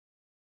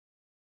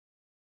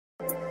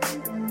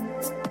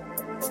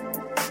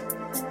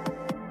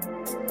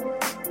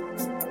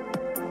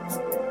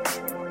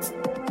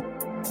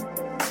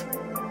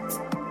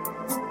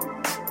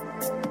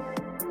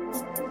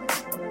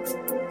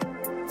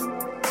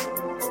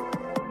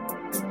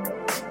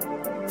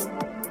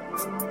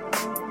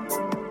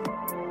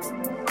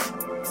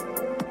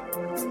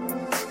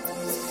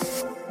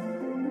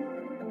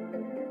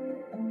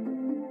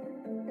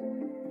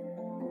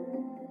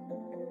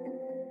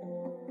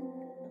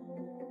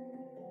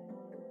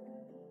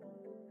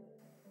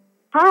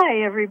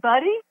Hi,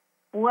 everybody.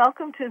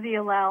 Welcome to the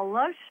Allow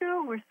Love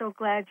Show. We're so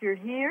glad you're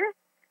here.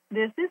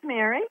 This is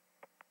Mary.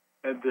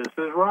 And this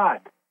is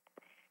Rod.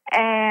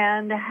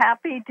 And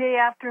happy day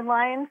after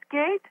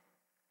Lionsgate.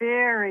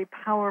 Very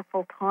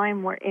powerful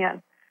time we're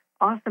in.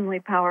 Awesomely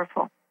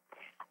powerful.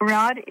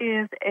 Rod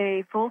is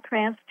a full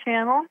trance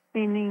channel,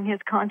 meaning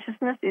his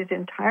consciousness is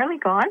entirely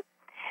gone.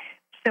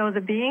 So the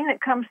being that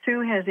comes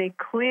through has a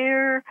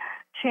clear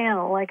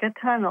channel, like a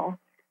tunnel,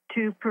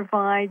 to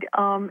provide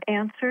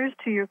answers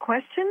to your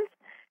questions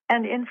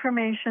and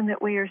information that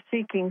we are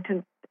seeking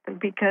to,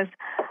 because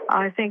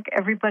I think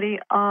everybody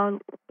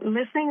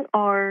listening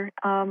or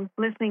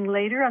listening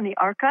later on the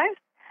archives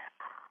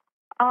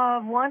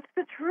wants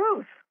the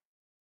truth.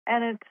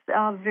 And it's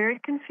very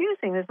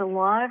confusing. There's a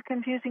lot of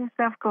confusing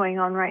stuff going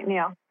on right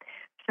now.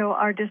 So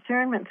our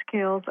discernment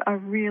skills are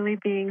really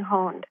being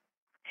honed.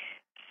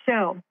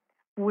 So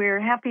we're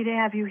happy to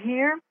have you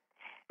here.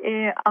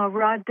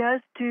 Rod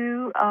does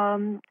do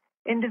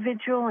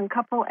individual and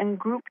couple and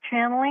group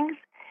channelings.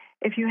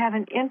 If you have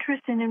an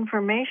interest in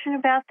information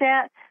about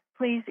that,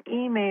 please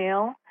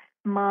email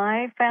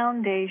my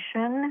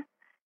foundation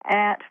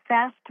at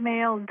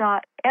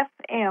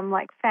fastmail.fm,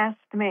 like fast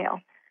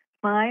mail.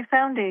 My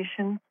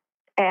foundation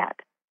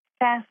at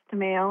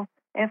fastmail,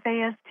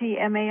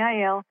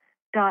 fastmail.fm.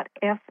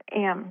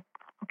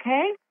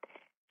 Okay?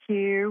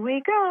 Here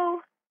we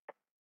go.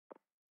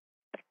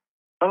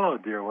 Hello,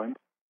 dear ones.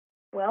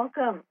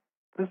 Welcome.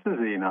 This is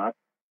Enoch.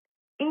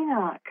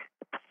 Enoch.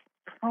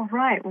 All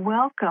right,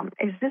 welcome.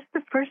 Is this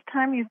the first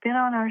time you've been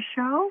on our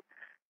show?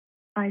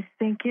 I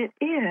think it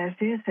is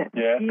it?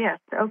 Yes. Yes,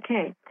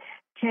 okay.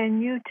 Can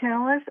you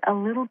tell us a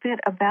little bit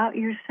about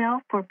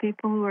yourself for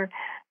people who are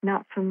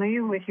not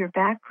familiar with your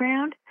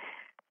background?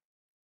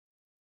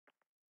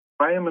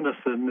 I am an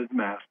ascended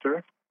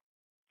master,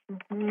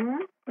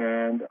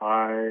 and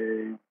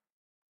I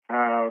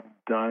have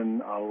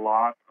done a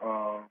lot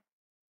of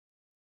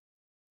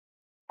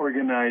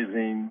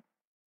organizing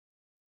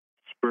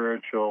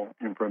spiritual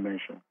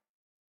information.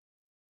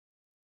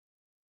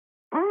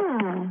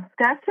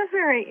 That's a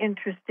very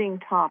interesting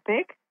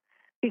topic,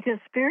 because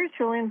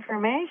spiritual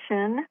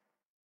information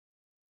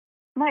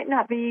might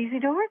not be easy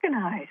to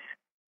organize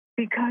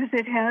because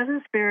it has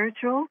a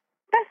spiritual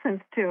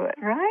essence to it,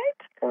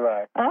 right?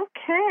 Correct.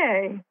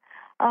 Okay.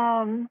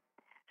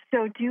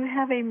 So do you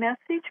have a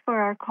message for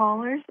our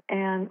callers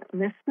and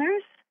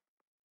listeners?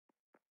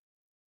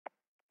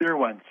 Dear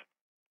ones,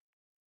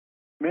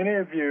 many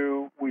of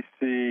you we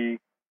see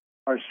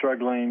are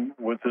struggling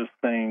with this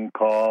thing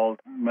called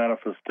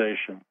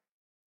manifestation.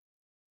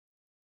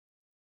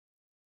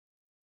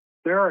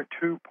 There are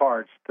two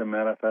parts to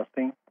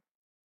manifesting.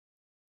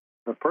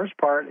 The first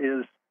part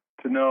is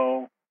to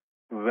know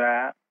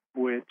that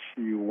which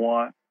you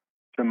want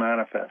to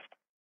manifest.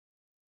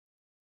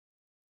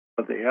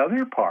 But the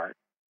other part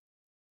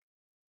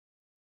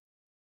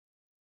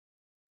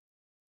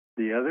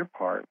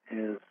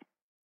is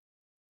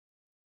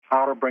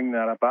how to bring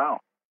that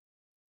about.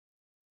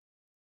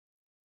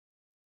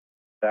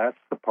 That's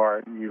the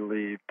part you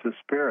leave to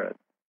spirit.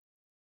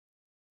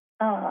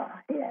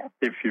 Yes.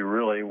 If you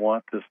really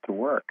want this to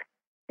work.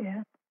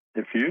 Yeah.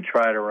 If you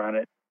try to run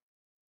it,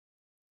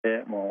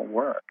 it won't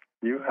work.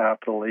 You have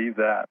to leave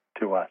that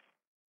to us.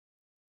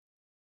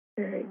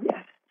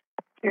 Yes.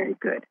 Very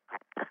good.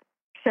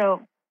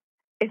 So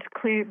it's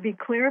clear. Be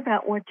clear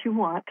about what you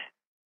want.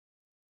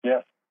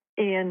 Yes.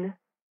 In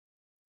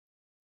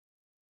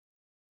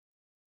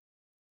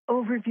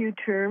overview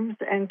terms,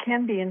 and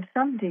can be in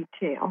some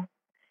detail,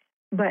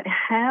 but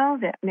how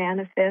that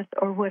manifests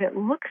or what it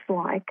looks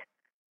like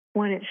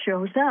when it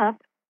shows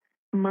up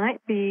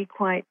might be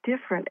quite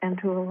different, and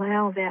to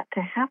allow that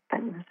to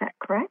happen. Is that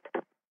correct?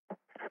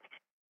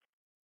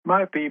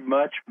 Might be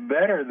much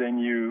better than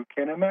you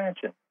can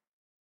imagine.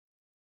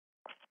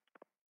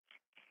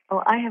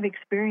 Oh, I have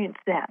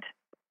experienced that.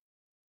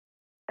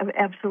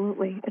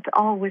 Absolutely. It's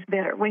always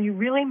better. When you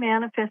really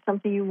manifest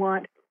something you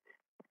want,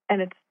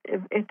 and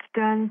it's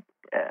done,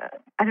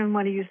 I don't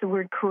want to use the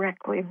word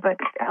correctly, but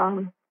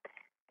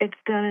it's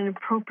done in an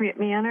appropriate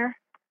manner,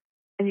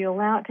 and you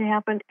allow it to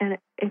happen, and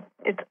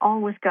it's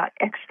always got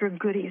extra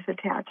goodies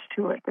attached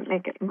to it that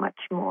make it much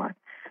more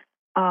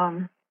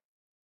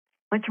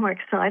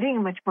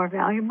exciting, much more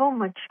valuable,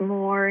 much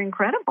more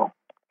incredible.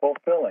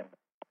 Fulfilling.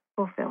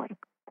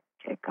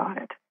 Okay, got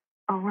it.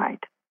 All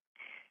right.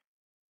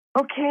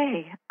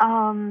 Okay.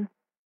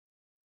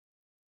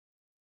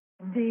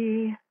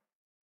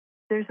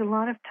 There's a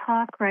lot of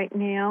talk right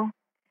now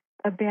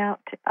about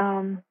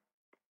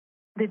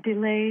the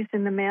delays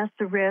in the mass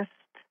arrests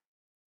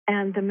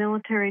and the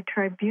military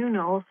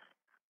tribunals,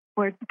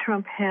 where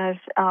Trump has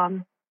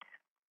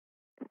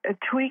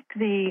tweaked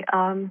the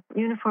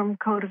Uniform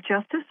Code of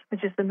Justice,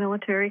 which is the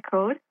military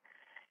code,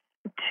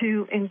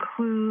 to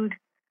include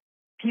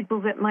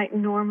people that might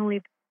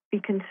normally be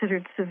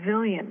considered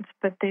civilians,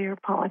 but they are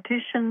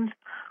politicians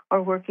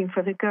or working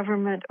for the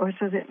government, or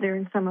so that they're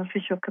in some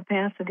official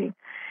capacity.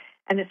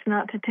 And it's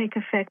not to take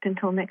effect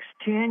until next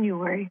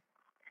January.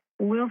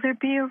 Will there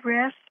be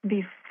arrests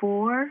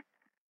before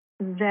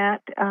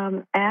that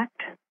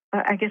act,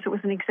 I guess it was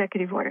an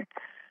executive order,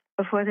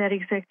 before that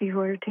executive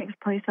order takes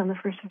place on the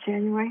 1st of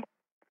January?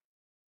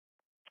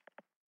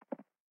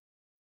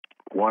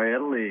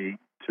 Quietly,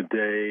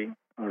 today,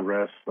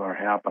 arrests are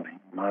happening.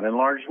 Not in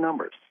large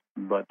numbers,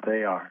 but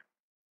they are.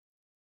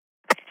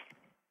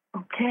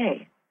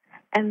 Okay.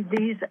 And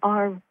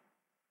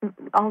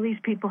all these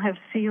people have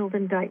sealed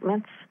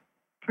indictments,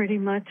 pretty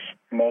much?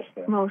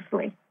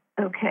 Mostly.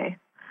 Okay.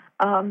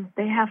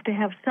 They have to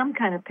have some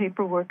kind of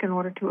paperwork in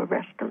order to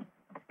arrest them.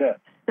 Yes.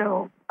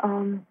 So,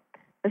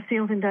 the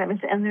sealed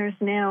indictments, and there's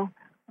now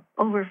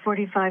over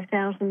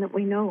 45,000 that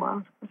we know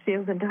of,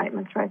 sealed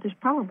indictments, right? There's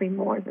probably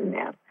more than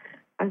that.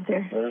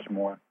 There's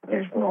more.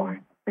 There's more.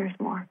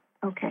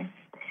 Okay.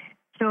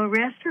 So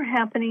arrests are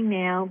happening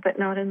now, but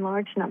not in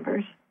large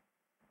numbers.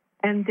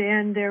 And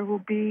then there will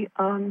be,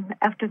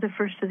 after the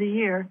first of the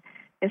year,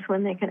 is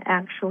when they can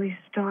actually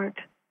start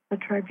the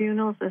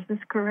tribunals. Is this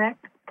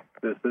correct?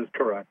 This is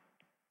correct.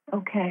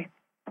 Okay.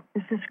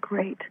 This is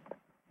great.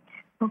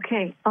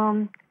 Okay.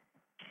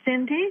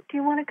 Cindy, do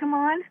you want to come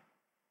on?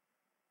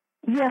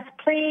 Yes,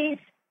 please.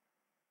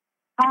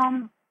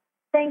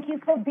 Thank you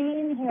for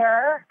being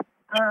here.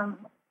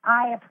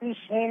 I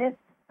appreciate it.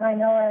 I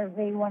know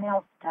everyone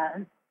else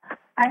does.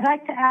 I'd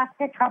like to ask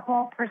a couple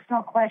of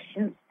personal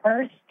questions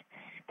first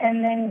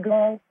and then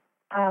go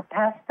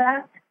past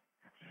that.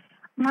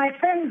 My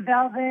friend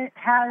Velvet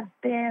has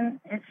been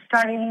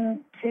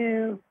starting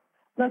to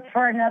look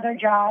for another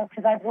job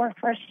because I've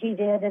worked where she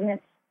did, and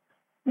it's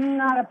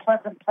not a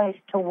pleasant place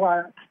to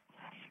work.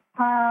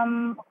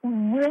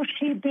 Will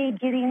she be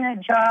getting a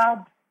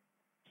job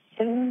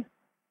soon?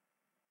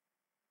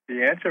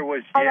 The answer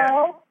was yes.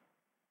 Hello?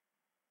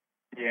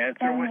 The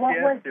answer was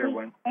yes, dear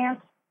one.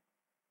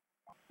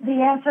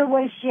 The answer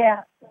was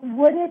yes.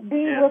 Would it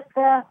be with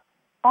the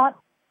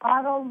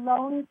auto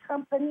loan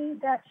company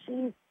that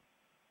she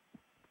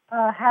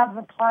have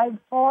applied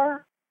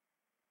for?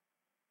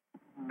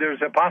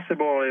 There's a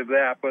possibility of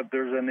that, but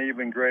there's an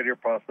even greater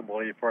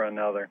possibility for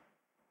another.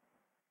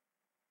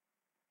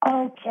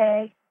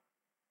 Okay,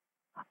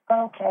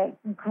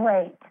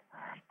 great.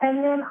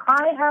 And then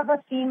I have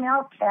a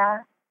female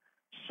cat.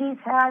 She's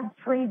had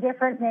 3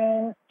 different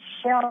names,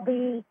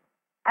 Shelby,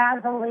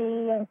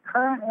 Azalee, and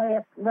currently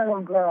it's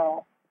Little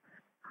Girl.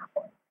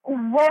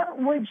 What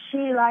would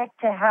she like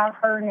to have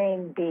her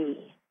name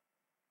be?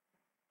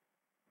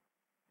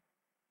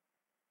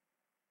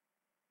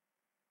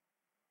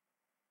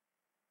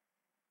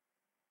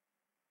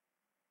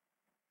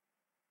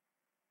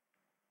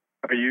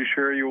 Are you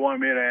sure you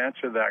want me to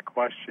answer that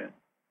question?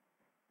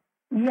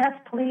 Yes,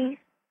 please.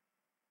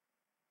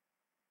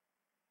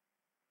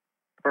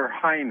 Her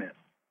Highness.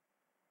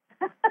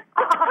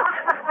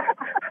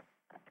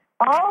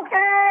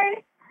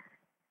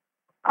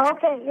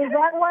 Okay, is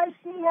that why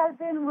she has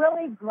been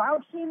really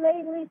grouchy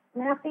lately,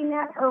 snapping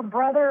at her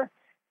brother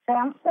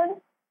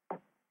Samson?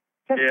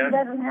 Because she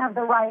doesn't have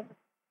the right...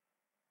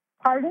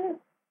 Pardon?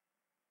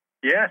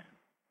 Yes.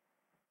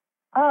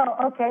 Oh,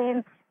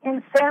 okay,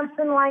 and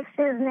Samson likes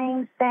his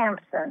name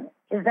Samson.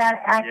 Is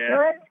that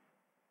accurate? Yes.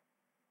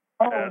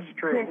 Oh, that's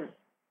true. Good.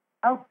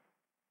 Oh,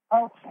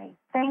 okay,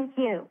 thank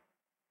you.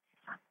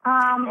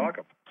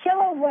 Welcome.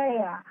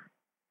 Kilauea.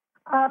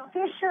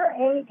 Fissure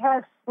 8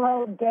 has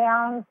slowed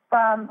down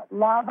from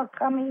lava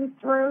coming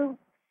through,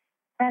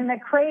 and the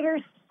crater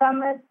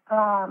summit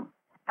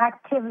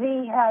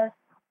activity has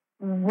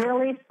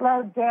really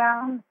slowed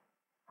down.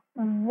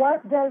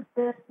 What does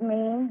this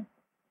mean?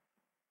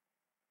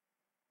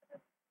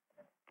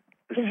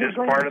 It's just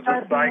part of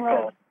the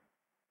cycle.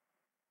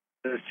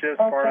 It's just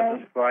part of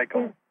the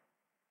cycle.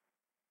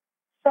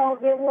 So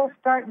it will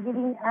start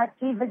getting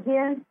active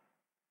again?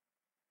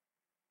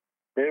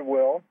 It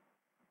will.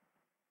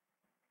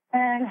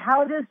 And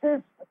how does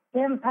this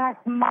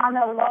impact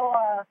Mauna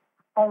Loa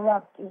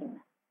erupting?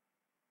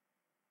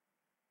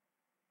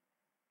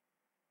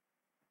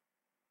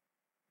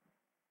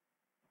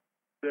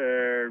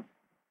 They're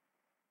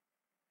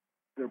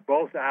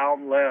both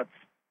outlets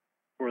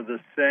for the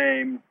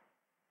same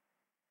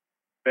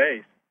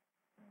base.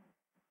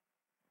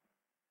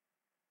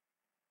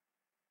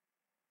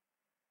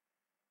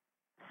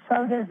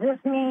 So does this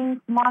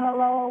mean Mauna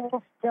Loa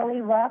will still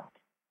erupt?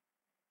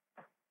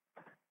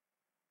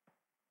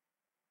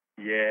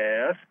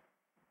 Yes.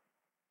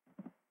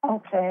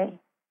 Okay.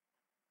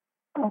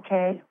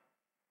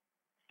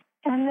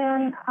 And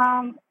then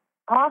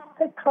off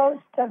the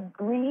coast of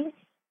Greece,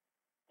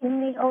 in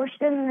the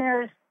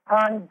ocean,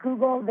 on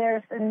Google,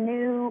 there's a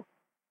new,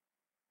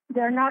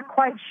 they're not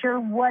quite sure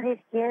what it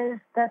is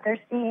that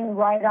they're seeing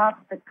right off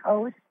the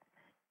coast.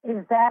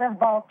 Is that a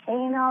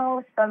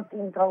volcano,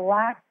 something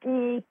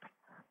galactic?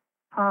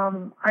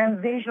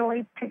 I'm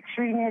visually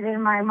picturing it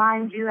in my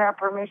mind. You have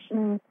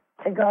permission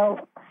to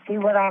go see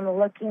what I'm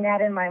looking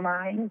at in my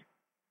mind?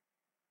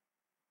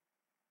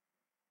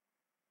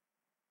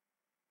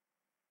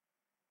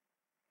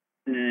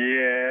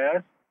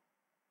 Yes.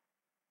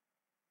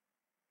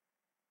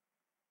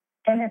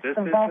 And it's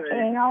the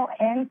volcano,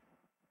 and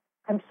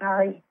I'm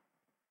sorry.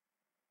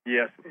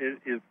 Yes, it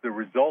is the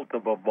result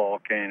of a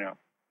volcano.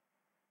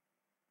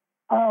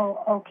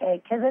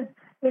 Okay, because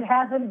it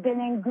hasn't been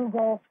in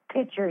Google's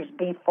pictures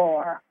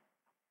before.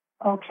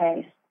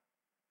 Okay.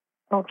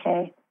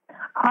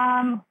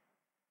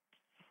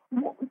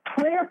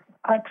 Twitter.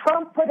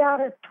 Trump put out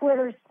a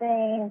Twitter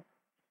saying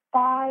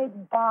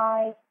 5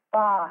 by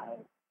 5.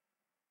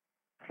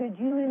 Could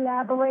you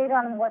elaborate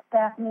on what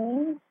that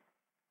means?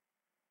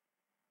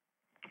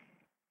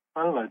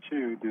 I'll let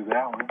you do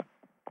that one.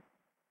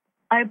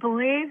 I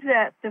believe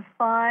that the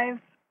 5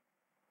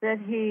 that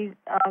he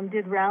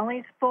did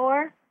rallies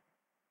for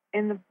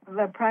in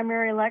the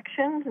primary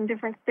elections in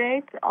different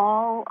states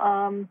all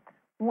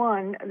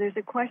won. There's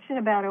a question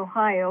about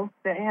Ohio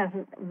that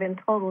hasn't been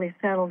totally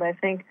settled, I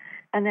think,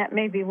 and that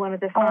may be one of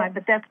the 5,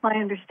 but that's my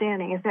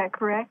understanding. Is that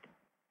correct?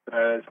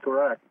 That is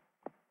correct.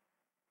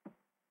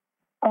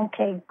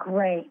 Okay,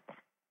 great.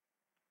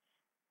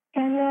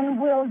 And then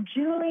will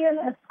Julian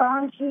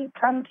Assange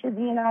come to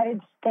the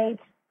United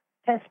States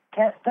to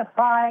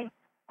testify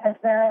as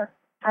they're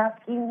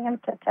asking him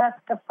to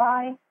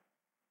testify?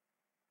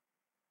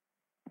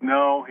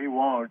 No, he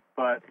won't,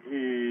 but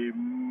he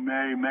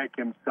may make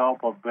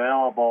himself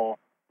available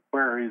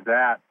where he's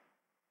at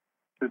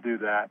to do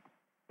that.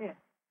 Yeah.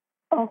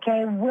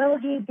 Okay, will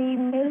he be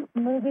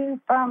moving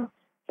from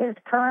his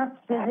current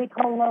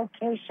physical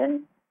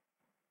location?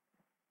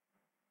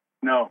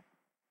 No.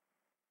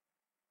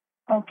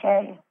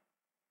 Okay.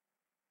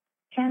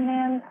 And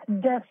then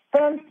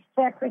Defense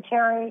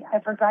Secretary, I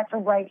forgot to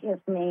write his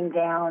name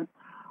down.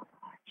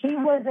 He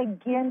was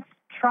against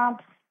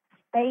Trump's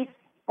Space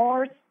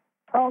Force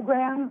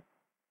program,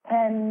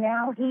 and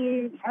now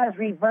he has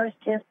reversed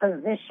his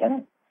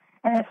position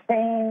and is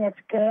saying it's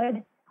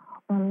good.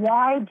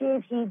 Why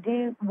did he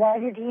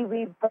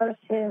reverse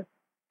his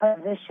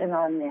position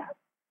on this?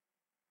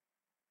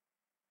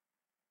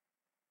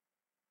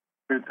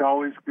 It's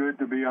always good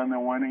to be on the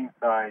winning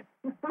side.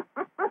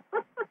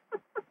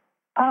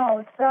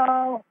 Oh,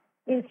 so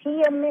is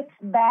he a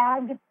mixed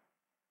bag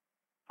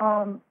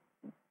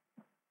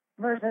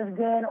versus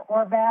good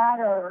or bad,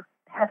 or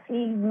has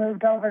he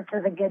moved over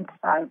to the good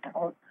side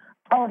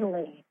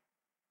totally?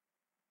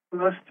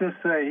 Let's just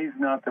say he's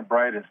not the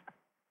brightest.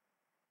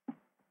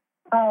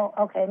 Oh,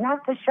 okay.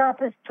 Not the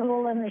sharpest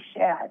tool in the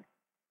shed.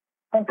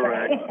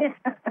 Okay.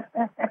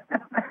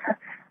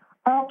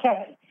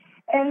 Okay.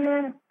 And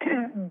then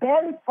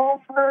Ben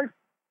Fulford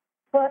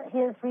put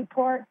his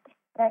report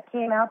that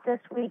came out this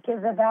week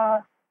is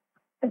about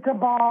the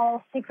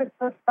cabal, secret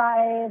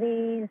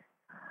societies,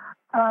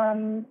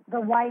 the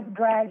white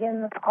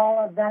dragons, all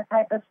of that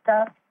type of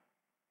stuff.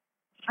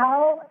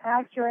 How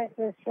accurate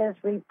is his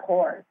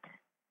report?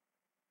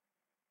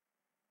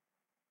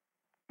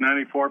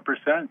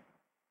 94%.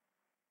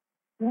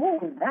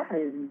 Ooh, that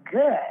is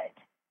good.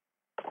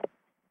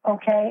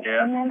 Okay.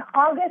 Yeah. And then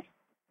August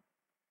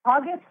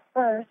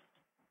 1st,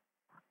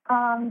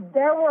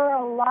 there were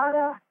a lot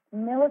of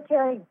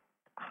military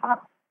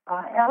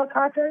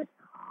helicopters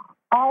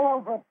all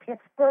over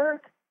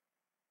Pittsburgh,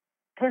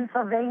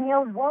 Pennsylvania.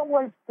 What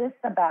was this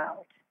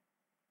about?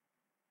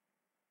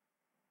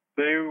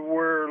 They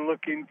were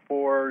looking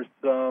for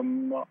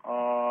some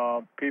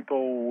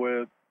people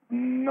with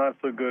not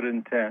so good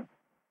intent.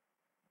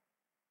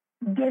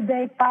 Did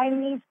they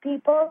find these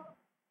people?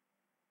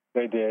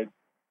 They did.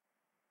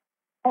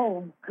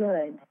 Oh,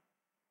 good.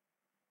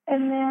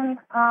 And then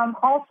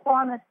also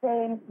on the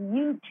same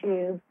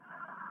YouTube,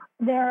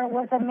 there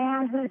was a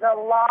man who's a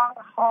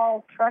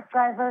long-haul truck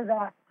driver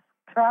that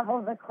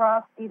travels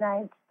across the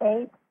United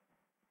States,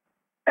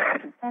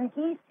 and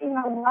he's seen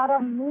a lot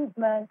of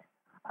movement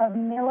of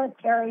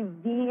military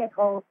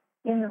vehicles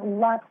in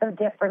lots of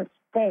different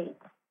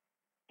states.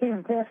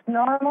 Is this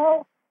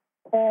normal,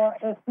 or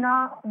if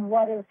not,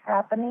 what is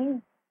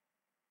happening?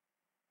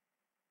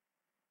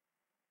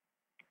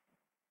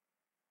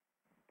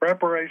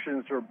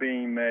 Preparations are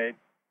being made.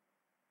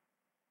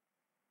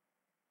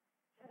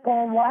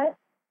 For what?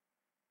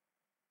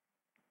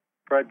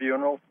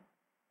 Tribunals.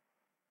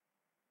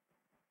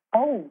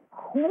 Oh,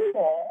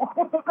 cool.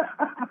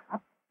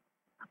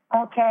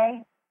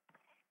 Okay.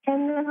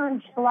 And then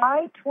on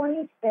July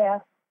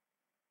 25th,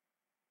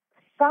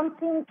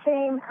 something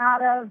came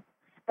out of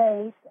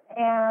space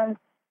and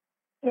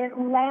it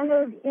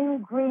landed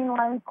in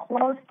Greenland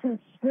close to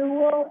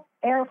Sewell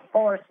Air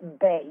Force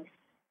Base.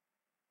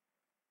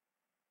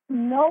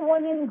 No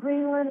one in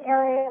Greenland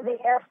area, the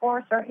Air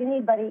Force, or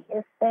anybody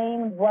is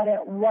saying what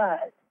it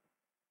was.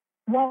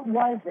 What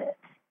was it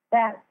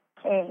that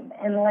came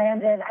and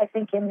landed, I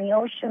think, in the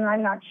ocean?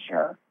 I'm not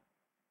sure.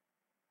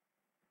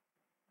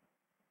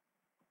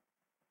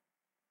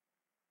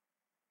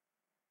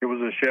 It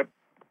was a ship.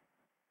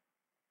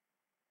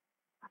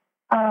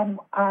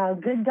 A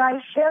good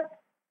guy ship?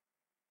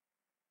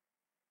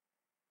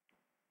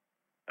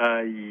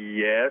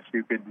 Yes,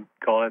 you could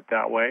call it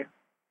that way.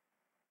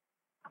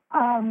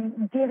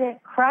 Did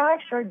it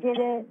crash or did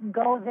it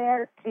go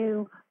there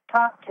to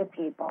talk to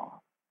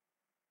people?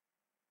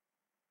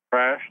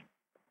 Crashed.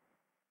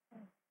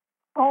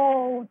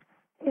 Oh,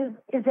 is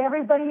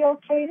everybody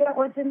okay that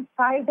was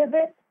inside of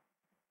it?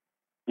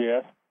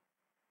 Yes.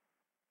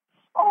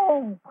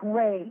 Oh,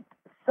 great.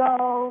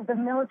 So the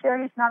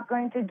military is not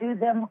going to do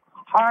them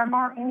harm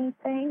or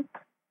anything?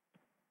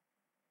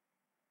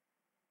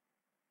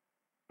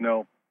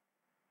 No.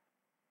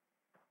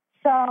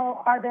 So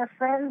are their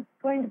friends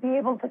going to be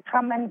able to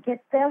come and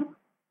get them?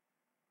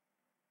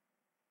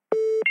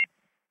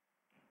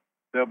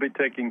 They'll be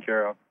taken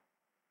care of.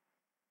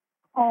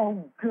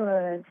 Oh,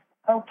 good.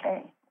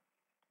 Okay.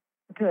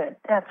 Good.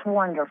 That's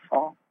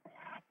wonderful.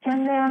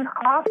 And then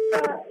off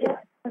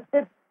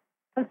the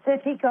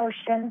Pacific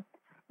Ocean,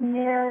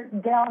 near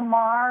Del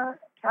Mar,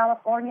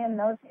 California, in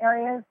those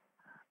areas,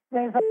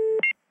 there's a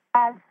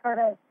bad sort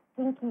of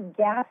stinky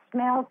gas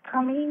smell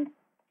coming.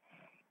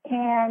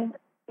 And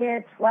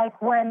it's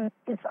like when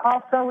it's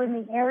also in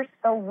the air,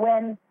 so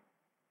when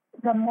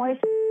the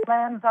moisture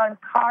lands on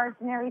cars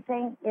and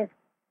everything, it's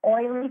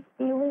oily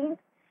feeling,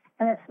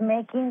 and it's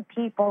making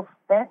people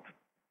sick.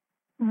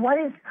 What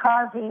is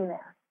causing this?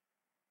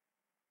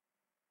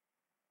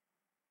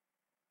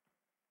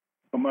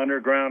 Some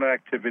underground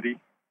activity.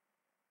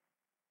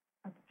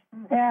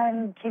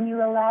 And can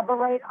you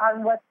elaborate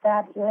on what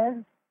that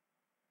is?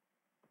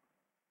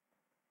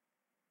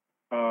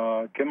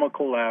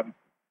 Chemical lab.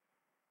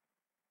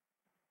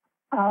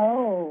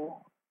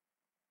 Oh.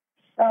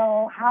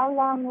 So how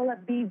long will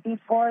it be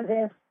before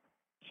this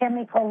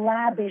chemical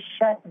lab is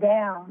shut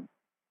down?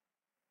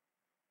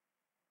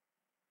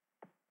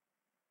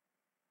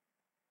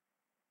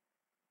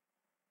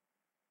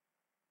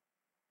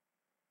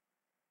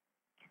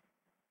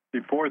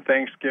 Before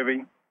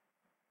Thanksgiving.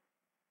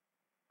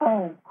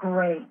 Oh,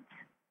 great.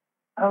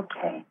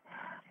 Okay.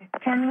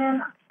 And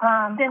then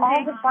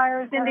all the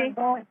fires that are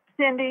going...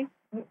 Cindy?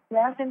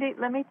 Yes? Cindy,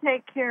 let me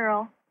take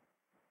Carol.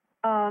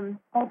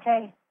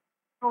 Okay.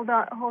 Hold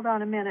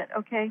on a minute,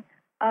 okay?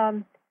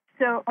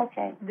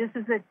 Okay. This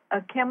is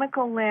a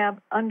chemical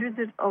lab under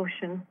the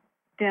ocean,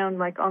 down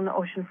like on the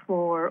ocean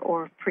floor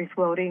or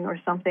free-floating or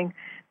something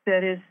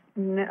that is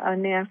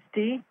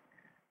nasty,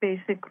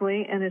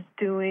 basically, and it's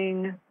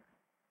doing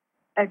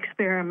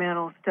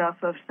experimental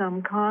stuff of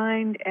some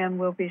kind and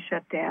will be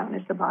shut down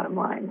is the bottom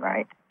line,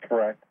 right?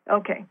 Correct.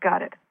 Okay,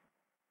 got it.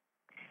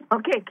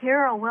 Okay,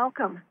 Carol,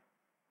 welcome.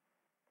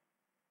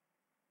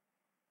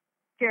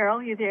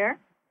 Carol, you there?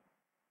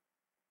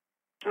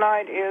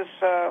 Tonight is,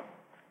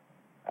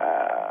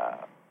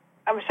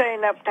 I'm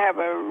setting up to have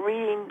a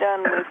reading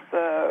done with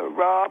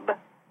Rod,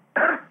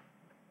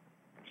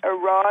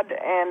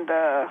 and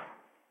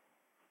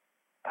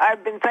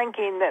I've been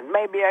thinking that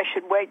maybe I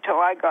should wait till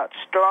I got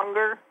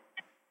stronger,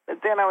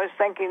 but then I was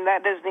thinking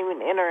that doesn't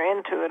even enter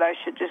into it. I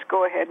should just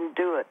go ahead and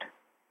do it.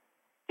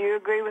 Do you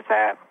agree with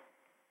that?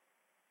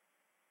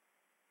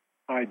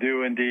 I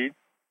do indeed.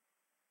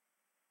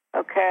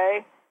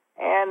 Okay.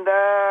 And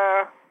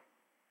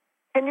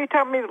can you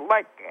tell me,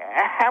 like,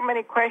 how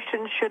many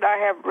questions should I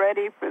have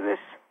ready for this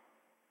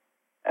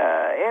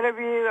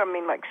interview? I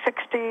mean, like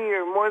 60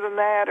 or more than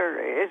that, or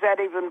is that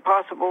even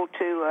possible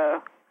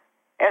to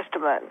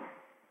estimate?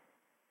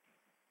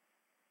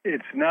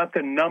 It's not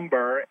the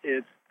number,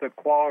 it's the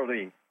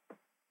quality.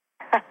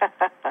 Well,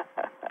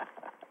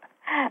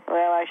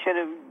 I should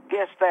have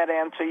guessed that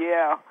answer,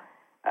 yeah.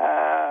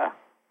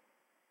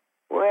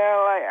 Well,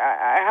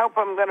 I hope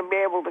I'm going to be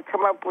able to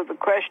come up with the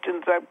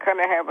questions. I'm kind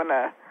of having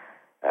a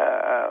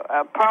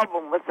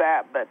problem with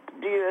that, but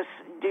do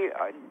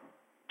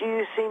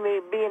you see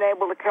me being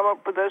able to come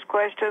up with those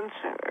questions,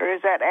 or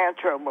is that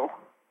answerable?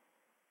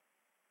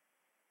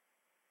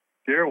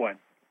 Dear one,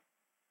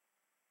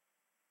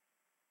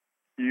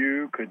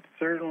 you could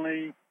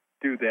certainly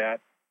do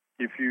that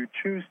if you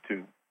choose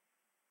to.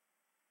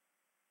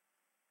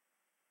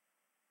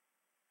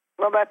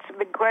 Well, that's a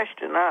big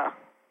question, huh?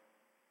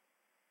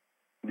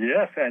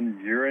 Yes,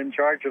 and you're in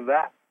charge of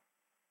that.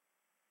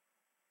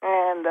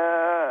 And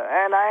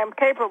I am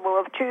capable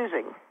of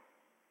choosing.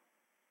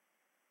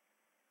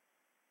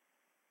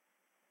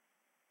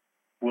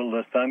 Will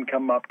the sun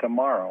come up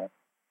tomorrow?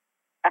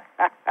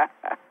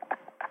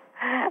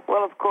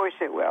 Well, of course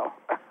it will.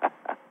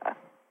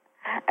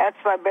 That's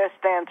my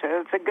best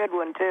answer. It's a good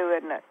one, too,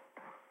 isn't it?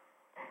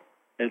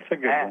 It's a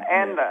good one.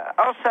 And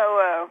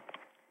also,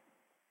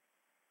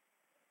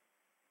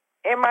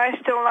 am I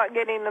still not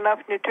getting enough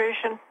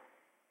nutrition?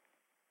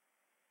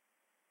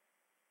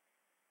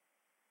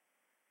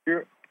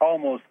 You're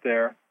almost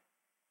there.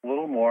 A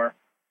little more.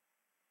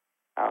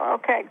 Oh,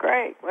 okay,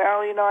 great.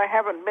 Well, I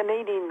haven't been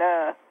eating,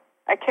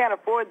 I can't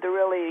afford the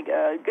really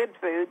good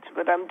foods,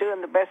 but I'm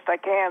doing the best I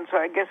can, so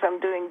I guess I'm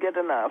doing good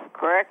enough,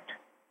 correct?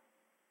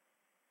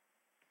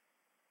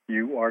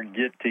 You are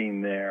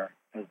getting there,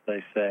 as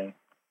they say.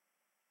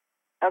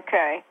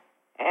 Okay.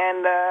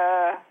 And,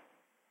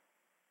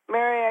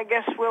 Mary, I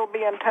guess we'll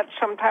be in touch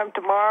sometime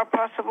tomorrow,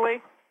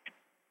 possibly?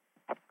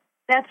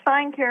 That's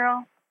fine,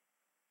 Carol.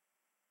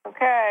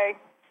 Okay.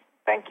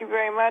 Thank you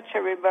very much,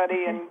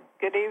 everybody, and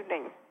good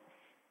evening.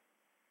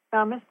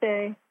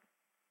 Namaste.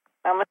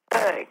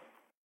 Namaste.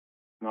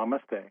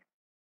 Namaste.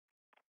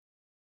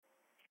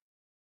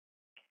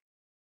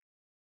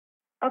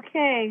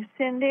 Okay,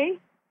 Cindy?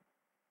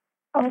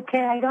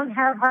 Okay, I don't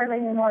have hardly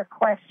any more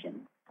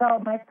questions. So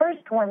my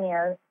first one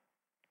is,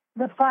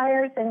 the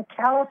fires in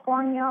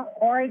California,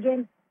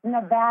 Oregon,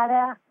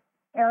 Nevada,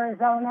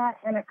 Arizona,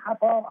 and a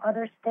couple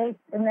other states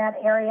in that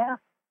area.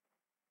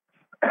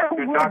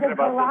 You're talking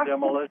about the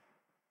demolition?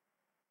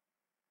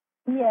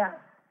 Yeah.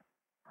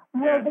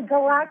 Will the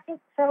Galactic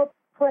help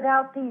put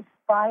out these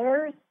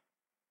fires,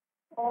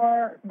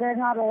 or they're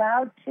not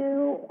allowed to,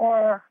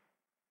 or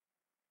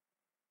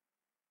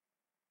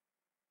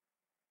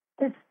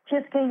it's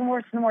just getting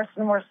worse and worse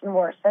and worse and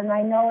worse? And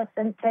I know it's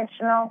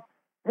intentional,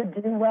 the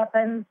do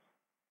weapons.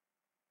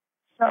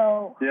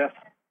 So yes,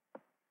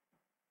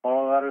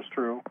 all that is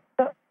true.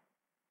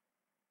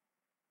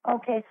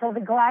 Okay, so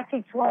the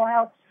Galactics will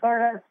help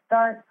sort of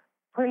start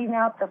putting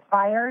out the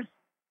fires?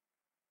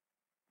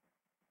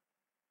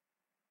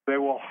 They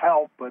will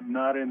help, but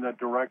not in the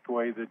direct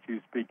way that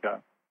you speak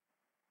of.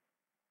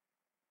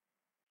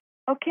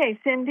 Okay,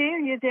 Cindy, are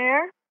you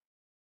there?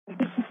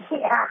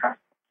 Yeah.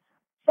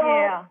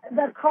 So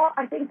the call,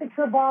 I think the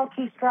Cabal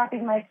keeps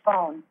dropping my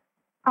phone.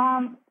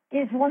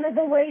 Is one of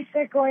the ways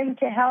they're going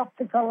to help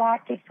the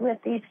Galactics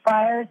with these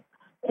fires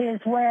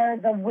is where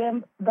the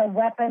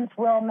weapons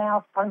will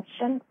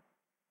malfunction?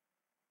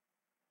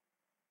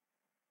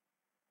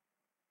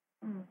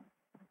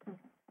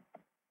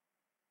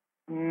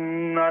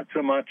 Not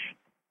so much.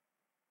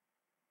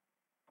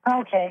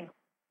 Okay.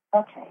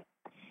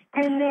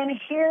 And then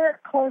here,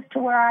 close to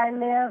where I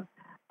live,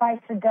 by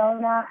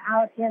Sedona,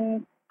 out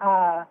in,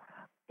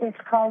 it's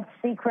called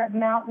Secret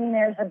Mountain.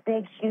 There's a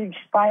big, huge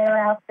fire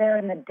out there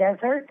in the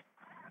desert.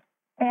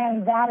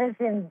 And that is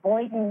in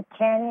Boynton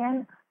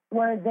Canyon,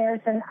 where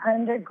there's an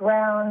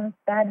underground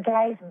bad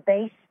guys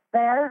base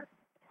there.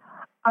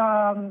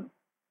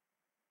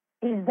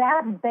 Is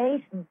that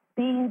base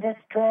being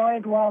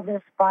destroyed while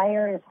this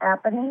fire is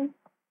happening?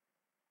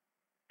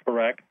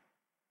 Correct.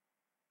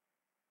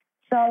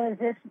 So is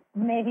this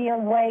maybe a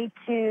way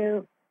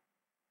to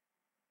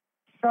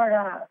sort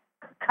of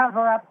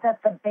cover up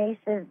that the base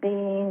is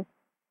being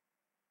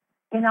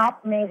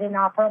made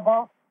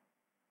inoperable?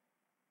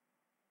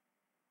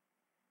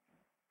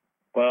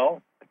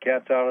 Well, the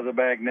cat's out of the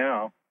bag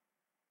now.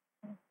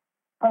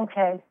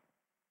 Okay.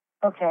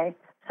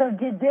 So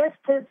did this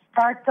to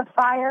start the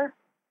fire?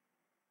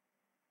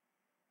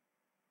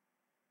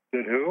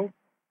 Did who?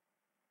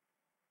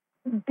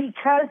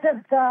 Because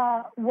of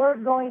the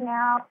word going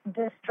out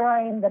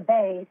destroying the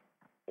base,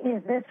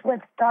 is this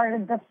what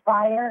started the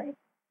fire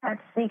at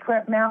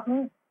Secret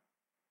Mountain?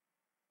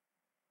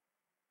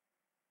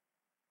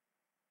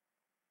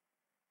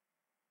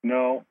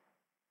 No.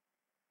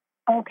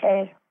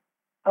 Okay.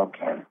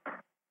 And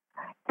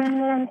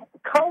then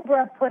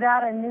Cobra put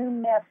out a new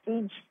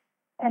message,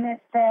 and it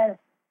says,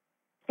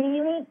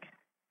 Phoenix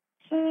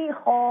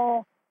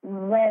keyhole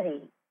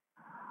ready.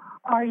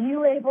 Are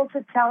you able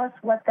to tell us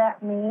what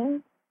that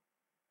means?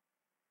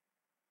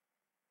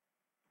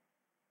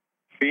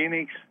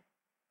 Phoenix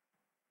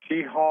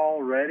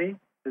keyhole ready?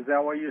 Is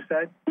that what you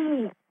said?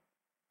 Keyhole.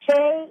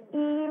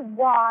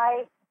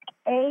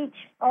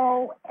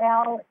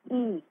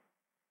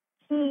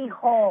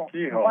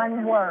 Keyhole.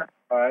 One word.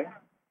 All right.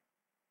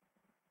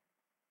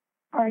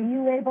 Are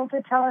you able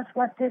to tell us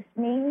what this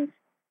means?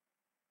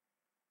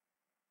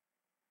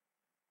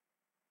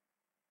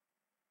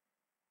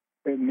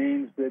 It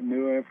means that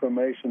new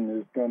information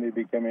is going to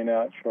be coming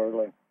out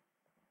shortly.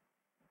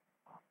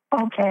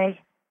 Okay,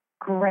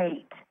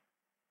 great.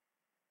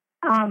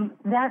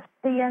 That's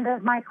the end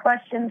of my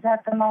questions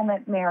at the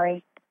moment,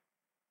 Mary.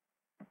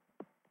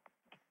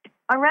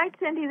 All right,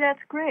 Cindy,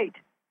 that's great.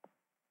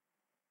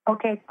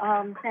 Okay.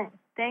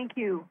 Thank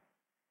you.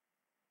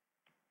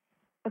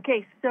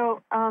 Okay,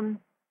 so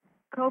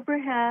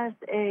Cobra has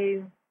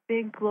a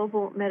big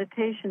global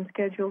meditation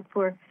scheduled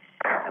for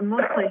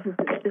most places.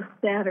 It's this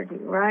Saturday,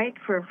 right?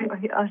 For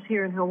us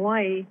here in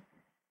Hawaii,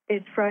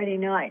 it's Friday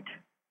night,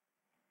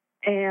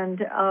 and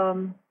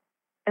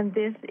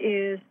this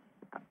is.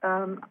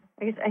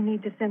 I guess I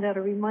need to send out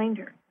a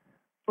reminder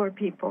for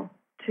people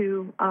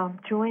to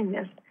join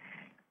this.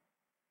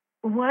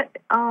 What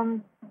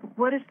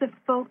is the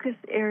focus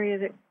area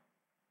that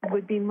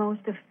would be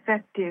most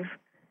effective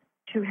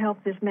to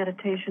help this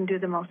meditation do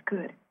the most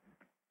good?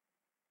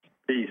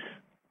 Peace.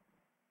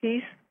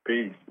 Peace?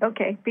 Peace.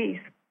 Okay,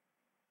 peace.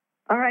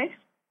 All right.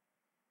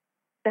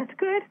 That's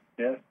good.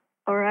 Yes.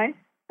 All right.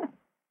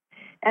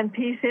 And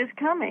peace is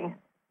coming,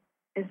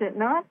 is it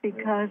not?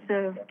 Because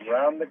of...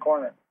 Around the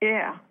corner.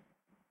 Yeah.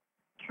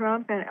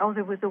 Trump, and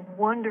there was a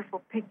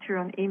wonderful picture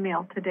on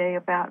email today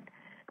about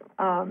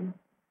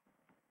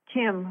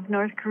Kim,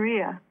 North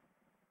Korea,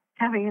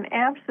 having an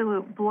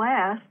absolute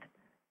blast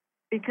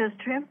because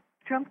Trump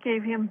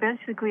gave him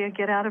basically a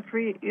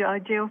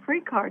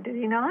jail-free card, did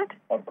he not?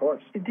 Of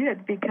course. He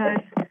did,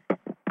 because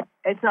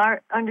it's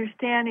our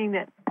understanding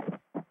that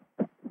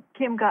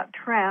Kim got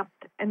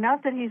trapped, and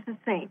not that he's a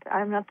saint,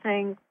 I'm not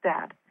saying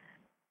that,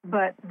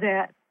 but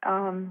that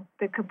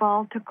the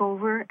cabal took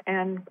over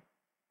and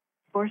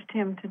forced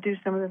him to do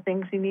some of the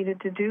things he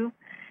needed to do,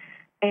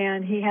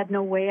 and he had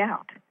no way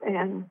out.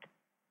 And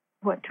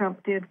what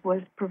Trump did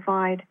was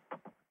provide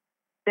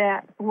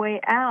that way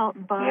out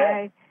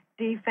by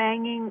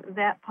defanging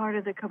that part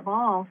of the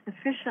cabal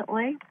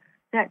sufficiently.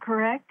 Is that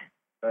correct?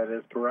 That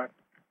is correct.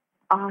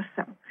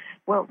 Awesome.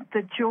 Well,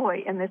 the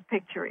joy in this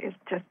picture is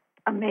just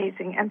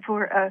amazing. And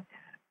for a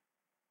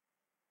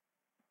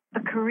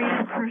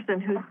Korean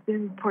person who's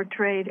been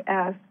portrayed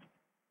as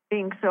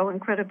being so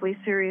incredibly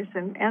serious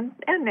and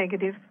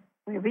negative,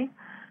 maybe,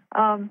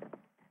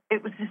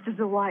 it was just a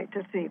delight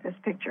to see this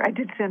picture. I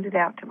did send it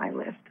out to my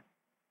list.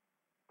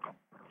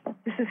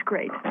 This is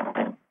great.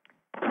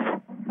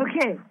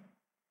 Okay.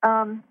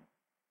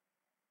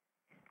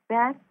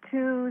 Back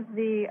to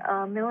the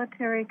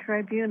military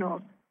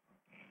tribunals.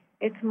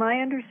 It's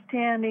my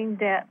understanding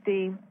that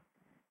the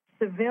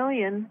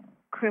civilian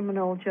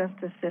criminal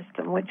justice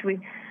system,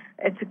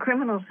 it's a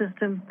criminal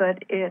system,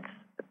 but it's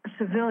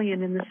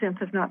civilian in the sense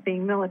of not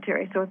being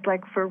military. So it's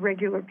like for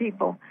regular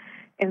people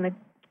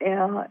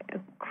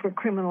for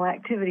criminal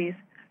activities,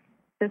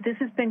 that this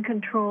has been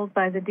controlled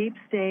by the deep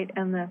state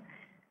and the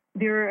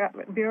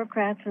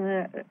bureaucrats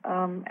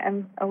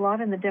and a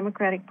lot in the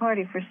Democratic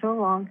Party for so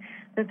long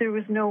that there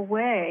was no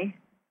way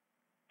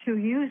to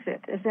use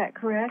it. Is that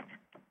correct?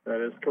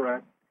 That is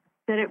correct.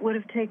 That it would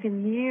have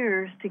taken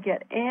years to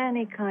get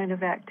any kind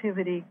of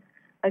activity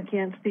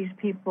against these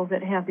people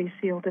that have these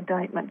sealed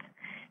indictments.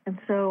 And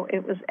so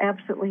it was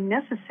absolutely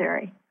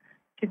necessary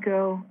to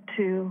go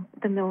to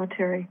the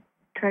military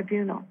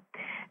tribunal.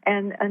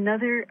 And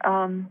another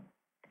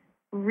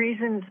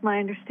reason, it's my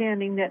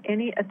understanding, that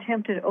any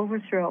attempted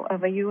overthrow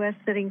of a U.S.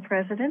 sitting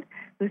president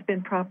who's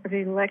been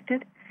properly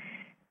elected,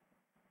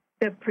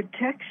 the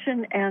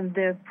protection and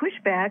the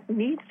pushback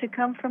needs to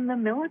come from the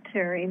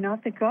military,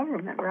 not the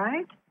government,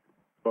 right?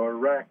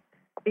 Correct.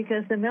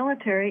 Because the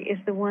military is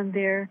the one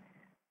there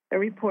that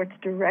reports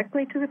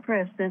directly to the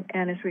president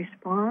and is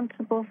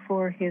responsible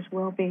for his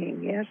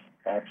well-being, yes?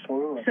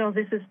 Absolutely. So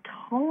this is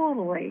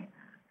totally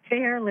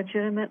fair,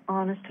 legitimate,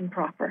 honest, and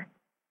proper.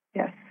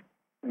 Yes.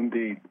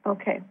 Indeed.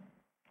 Okay.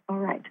 All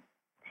right.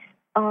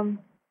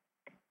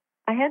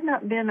 I had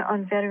not been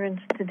on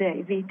Veterans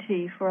Today,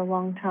 VT, for a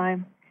long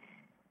time.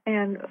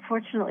 And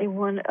fortunately,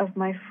 one of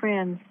my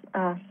friends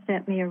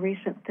sent me a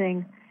recent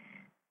thing.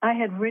 I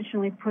had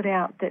originally put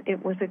out that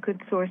it was a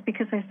good source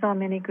because I saw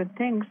many good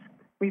things,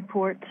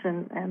 reports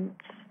and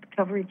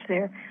coverage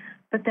there.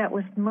 But that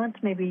was months,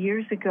 maybe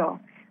years ago.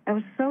 I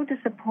was so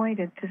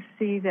disappointed to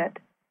see that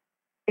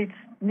it's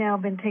now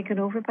been taken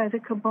over by the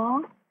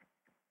cabal.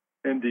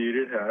 Indeed,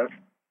 it has.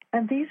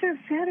 And these are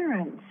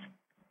veterans,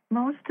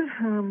 most of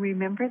whom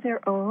remember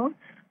their oaths,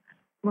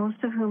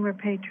 most of whom are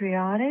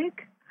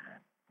patriotic,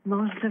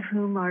 most of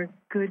whom are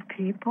good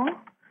people.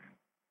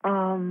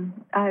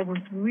 I was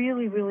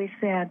really, really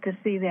sad to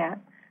see that.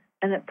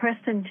 And that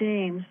Preston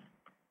James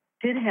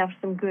did have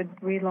some good,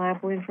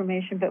 reliable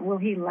information, but will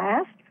he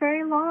last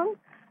very long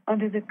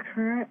under the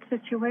current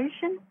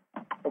situation?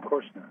 Of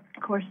course not.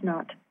 Of course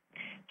not.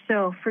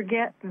 So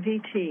forget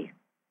VT,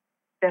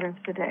 Veterans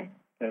Today,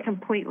 yes.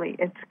 Completely.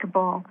 It's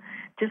cabal,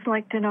 just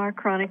like Dinar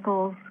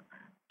Chronicles,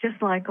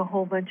 just like a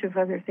whole bunch of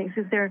other things.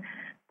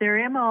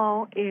 Their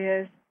MO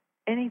is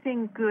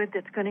anything good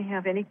that's going to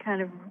have any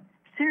kind of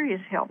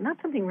serious help, not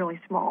something really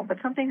small, but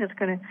something that's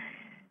going to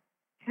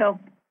help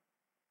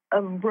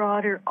a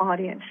broader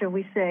audience, shall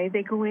we say.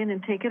 They go in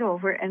and take it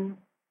over and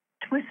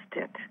twist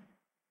it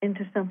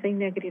into something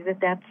negative.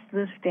 That's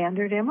the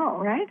standard MO,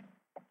 right?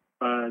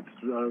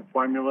 It's a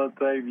formula that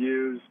they've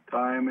used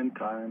time and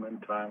time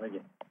and time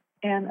again.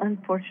 And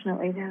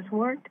unfortunately, it has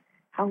worked.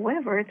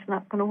 However, it's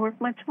not going to work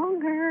much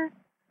longer.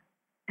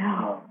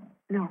 No.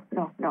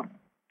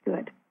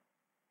 Good.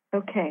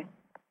 Okay.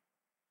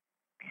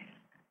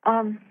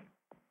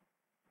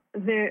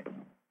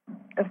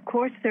 Of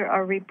course, there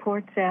are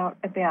reports out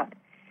about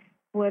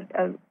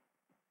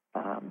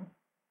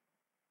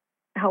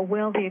how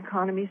well the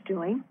economy is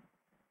doing,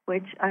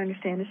 which I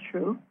understand is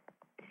true,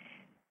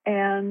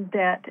 and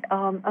that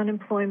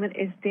unemployment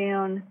is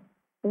down,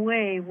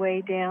 way,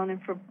 way down,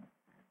 and for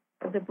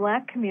the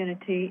Black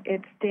community,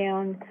 it's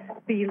down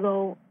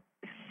below,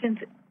 since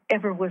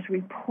ever was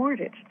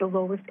reported, the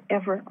lowest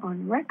ever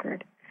on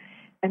record,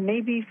 and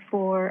maybe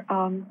for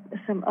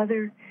some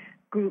other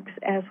groups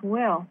as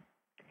well.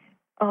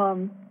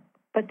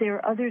 But there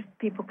are other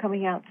people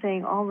coming out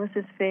saying all this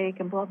is fake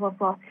and blah, blah,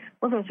 blah.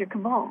 Well, those are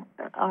cabal,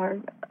 are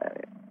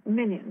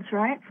minions,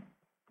 right?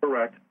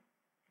 Correct.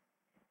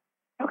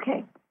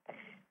 Okay.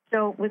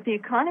 So with the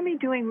economy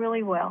doing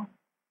really well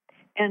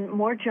and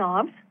more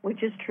jobs,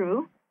 which is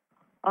true,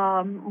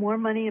 more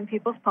money in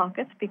people's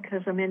pockets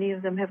because many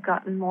of them have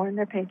gotten more in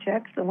their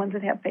paychecks, the ones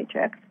that have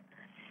paychecks,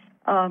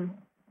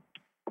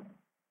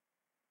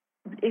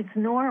 it's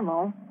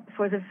normal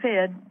for the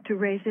Fed to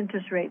raise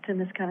interest rates in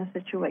this kind of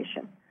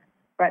situation,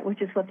 right,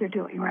 which is what they're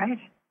doing, right?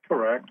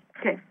 Correct.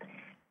 Okay.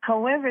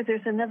 However,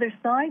 there's another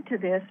side to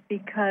this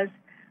because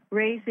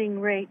raising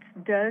rates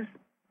does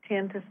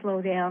tend to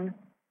slow down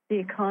the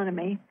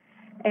economy.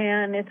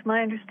 And it's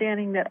my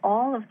understanding that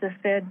all of the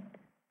Fed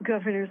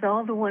governors,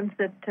 all the ones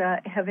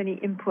that have any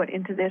input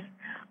into this,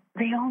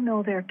 they all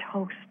know they're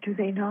toast, do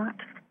they not?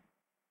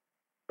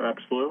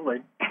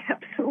 Absolutely.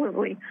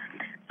 Absolutely.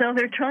 So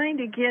they're trying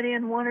to get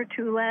in one or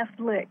two last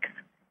licks.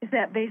 Is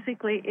that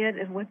basically it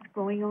and what's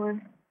going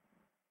on?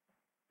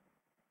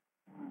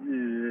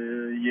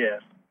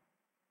 Yes.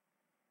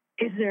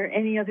 Is there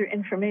any other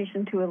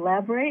information to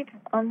elaborate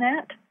on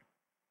that?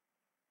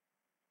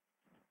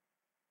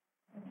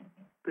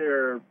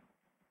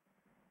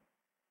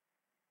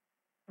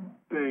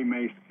 They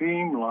may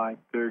seem like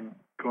they're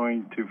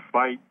going to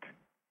fight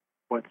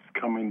what's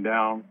coming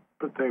down,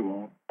 but they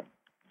won't.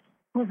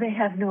 Well, they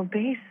have no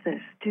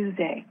basis, do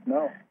they?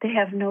 No. They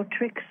have no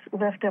tricks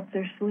left up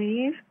their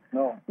sleeve?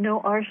 No.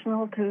 No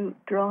arsenal to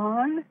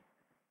draw on?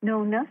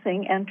 No,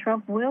 nothing. And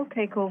Trump will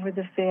take over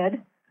the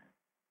Fed,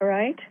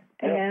 right?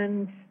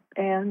 Yep.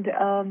 And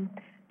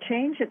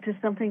change it to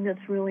something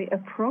that's really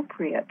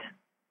appropriate.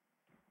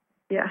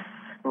 Yes.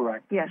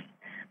 Correct. Yes.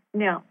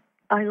 Now,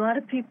 a lot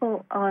of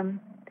people,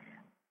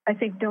 I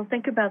think, don't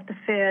think about the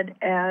Fed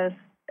as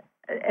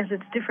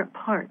its different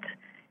parts.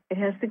 It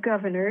has the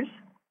governors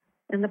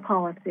and the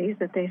policies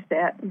that they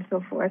set and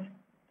so forth,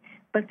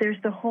 but there's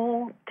the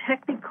whole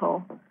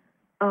technical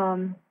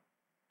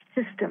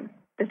system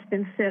that's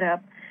been set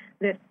up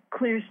that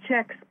clears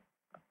checks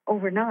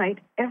overnight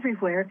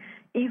everywhere,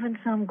 even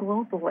some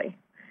globally.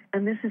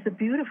 And this is a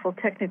beautiful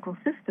technical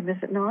system, is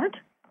it not?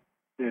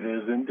 It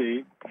is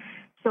indeed.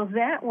 So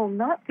that will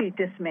not be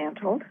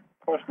dismantled.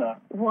 Of course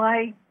not.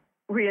 Why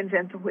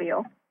reinvent the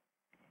wheel?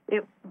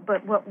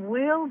 But what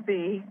will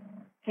be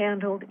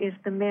handled is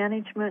the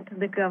management,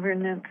 the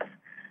governance,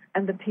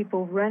 and the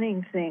people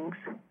running things,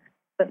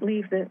 but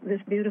leave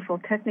this beautiful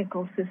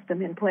technical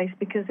system in place,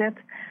 because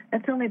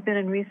that's only been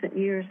in recent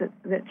years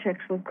that checks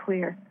would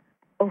clear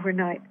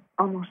overnight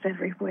almost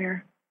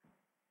everywhere.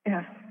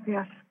 Yes,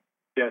 yes.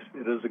 Yes,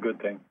 it is a good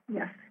thing.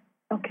 Yes.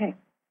 Okay.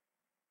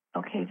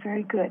 Okay,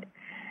 very good.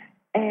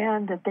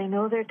 And that they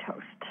know their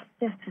toast.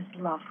 This is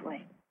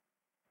lovely.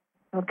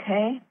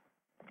 Okay.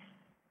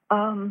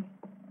 The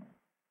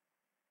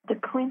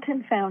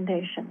Clinton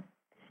Foundation,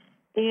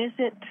 is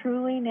it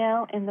truly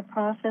now in the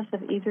process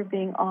of either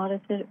being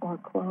audited or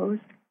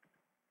closed?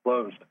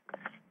 Closed.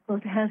 Well,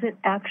 has it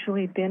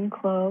actually been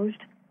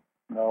closed?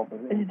 No, but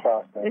in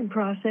process. In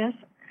process?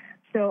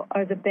 So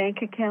are the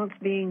bank accounts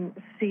being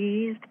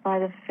seized by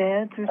the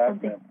feds or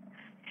something?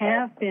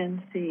 Have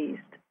been seized.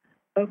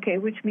 Okay,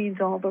 which means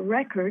all the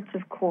records,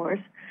 of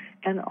course,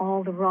 and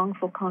all the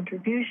wrongful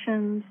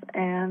contributions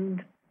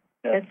and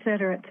et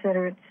cetera, et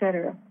cetera, et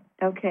cetera.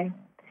 Okay.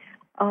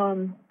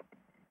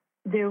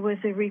 There was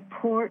a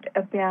report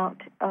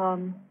about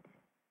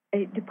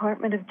a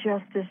Department of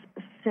Justice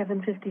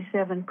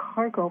 757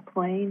 cargo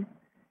plane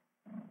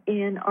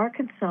in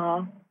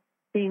Arkansas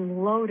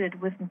being loaded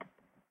with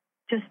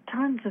just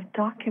tons of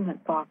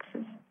document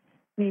boxes,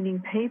 meaning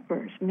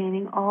papers,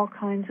 meaning all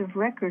kinds of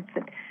records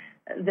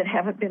that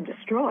haven't been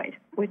destroyed,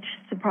 which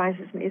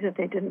surprises me that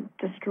they didn't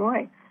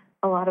destroy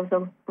a lot of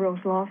the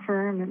Rose Law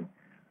Firm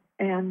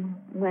and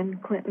when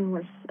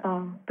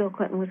Bill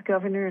Clinton was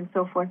governor and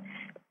so forth.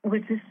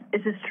 Is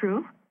this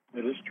true?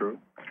 It is true.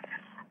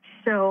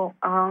 So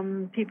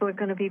people are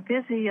going to be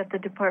busy at the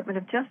Department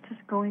of Justice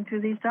going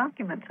through these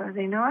documents, are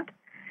they not?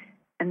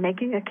 And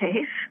making a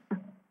case?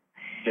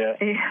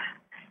 Yes.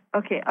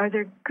 Okay, are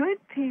there good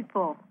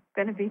people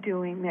going to be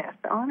doing this,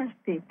 honest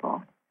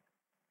people?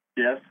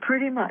 Yes.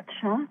 Pretty much,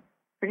 huh?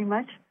 Pretty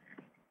much.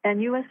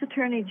 And U.S.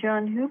 Attorney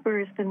John Huber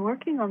has been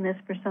working on this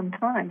for some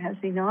time, has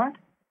he not?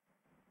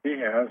 He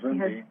has,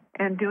 indeed.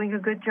 And doing a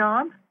good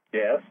job?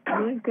 Yes.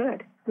 Good,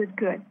 good, good,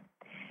 good.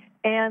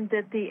 And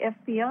that the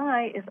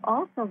FBI is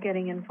also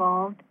getting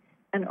involved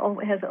and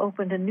has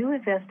opened a new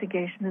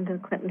investigation into the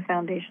Clinton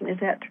Foundation. Is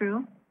that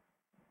true?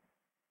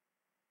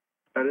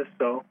 That is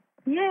so.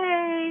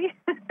 Yay!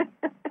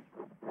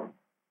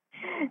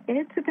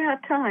 It's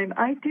about time.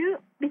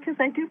 Because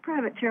I do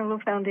private charitable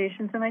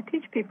foundations and I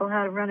teach people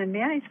how to run and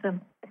manage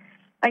them.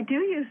 I do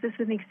use this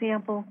as an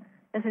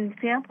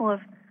example of,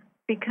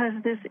 because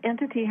this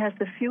entity has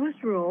the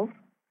fewest rules,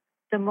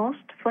 the most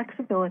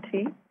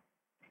flexibility,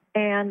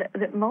 and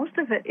that most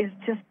of it is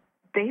just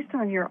based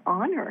on your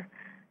honor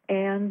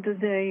and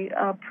the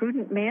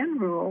prudent man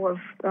rule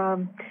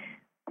of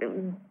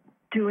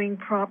doing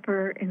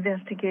proper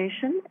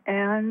investigation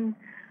and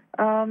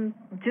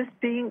just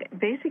being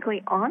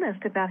basically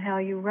honest about how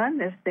you run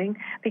this thing,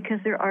 because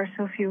there are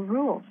so few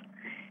rules.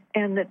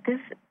 And that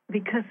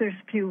because there's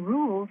few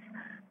rules,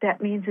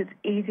 that means it's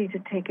easy to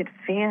take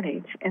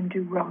advantage and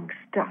do wrong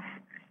stuff.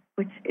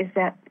 Is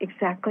that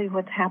exactly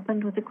what's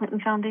happened with the Clinton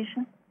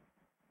Foundation?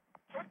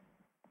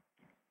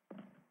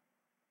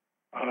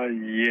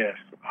 Yes.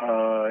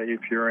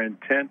 If your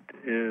intent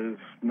is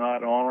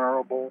not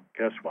honorable,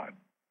 guess what?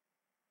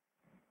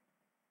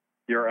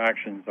 Your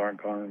actions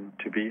aren't going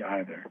to be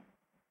either.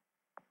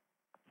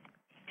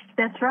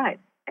 That's right.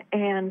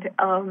 And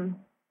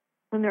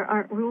when there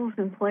aren't rules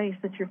in place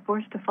that you're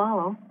forced to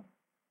follow,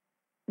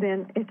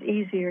 then it's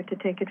easier to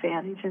take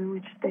advantage, in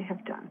which they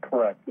have done.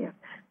 Correct. Yeah.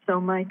 So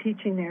my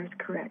teaching there is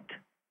correct.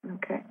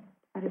 Okay.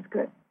 That is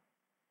good.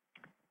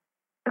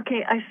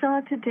 Okay. I saw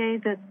today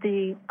that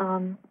the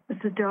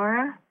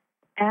Zadara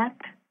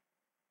Act,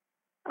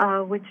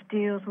 which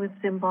deals with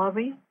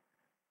Zimbabwe,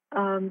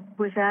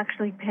 was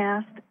actually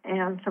passed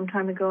and some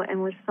time ago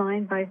and was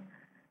signed by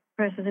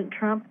President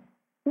Trump.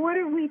 What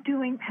are we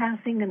doing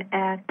passing an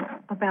act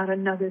about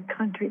another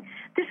country?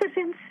 This is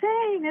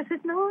insane, is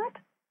it not?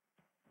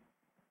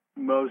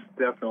 Most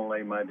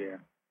definitely, my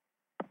dear.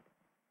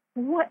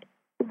 What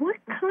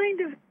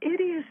kind of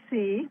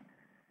idiocy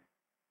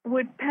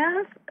would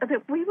pass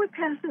that we would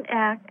pass an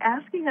act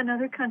asking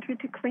another country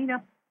to clean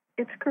up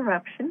its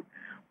corruption,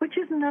 which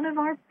is none of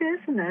our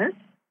business?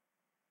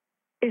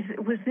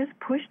 Was this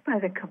pushed by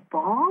the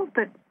cabal?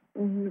 But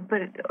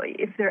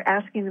if they're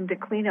asking them to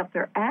clean up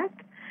their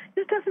act,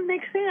 this doesn't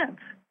make sense.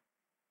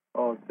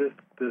 Oh, this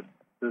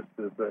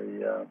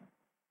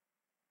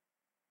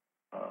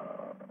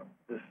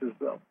is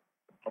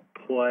a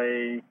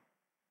play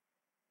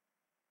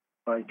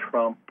by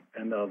Trump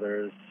and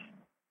others.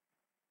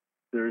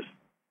 There's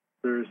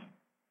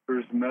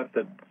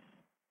methods.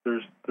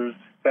 There's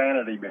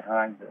sanity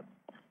behind this.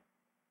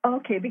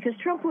 Okay, because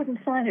Trump wouldn't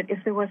sign it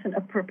if there wasn't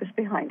a purpose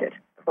behind it.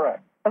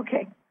 Correct.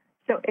 Okay,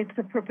 so it's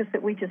a purpose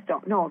that we just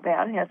don't know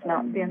about. It has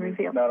not been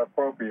revealed. It's not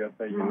appropriate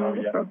that you know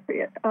yet.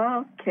 Appropriate.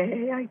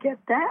 Okay, I get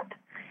that.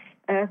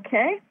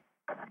 Okay.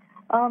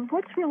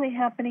 What's really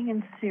happening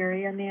in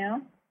Syria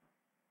now?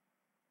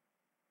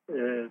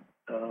 It's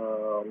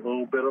a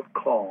little bit of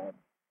calm.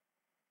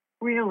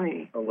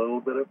 Really? A little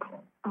bit of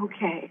calm.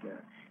 Okay. Yeah.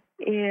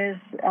 Is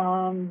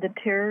the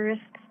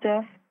terrorist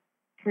stuff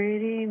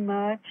pretty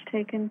much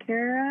taken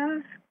care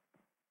of?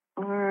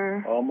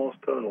 Or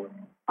Almost totally.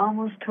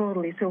 Almost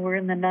totally. So we're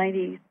in the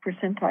 90th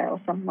percentile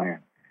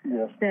somewhere.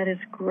 Yes. That is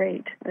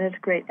great. That's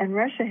great. And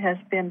Russia has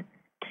been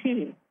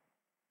key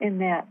in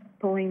that,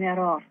 pulling that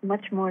off,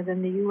 much more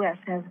than the U.S.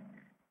 has.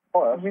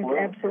 Oh, absolutely.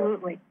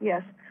 Absolutely,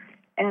 yes.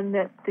 And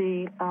that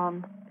the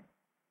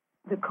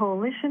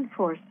coalition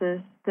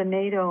forces, the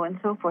NATO and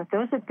so forth,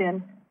 those have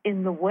been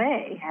in the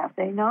way, have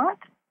they not?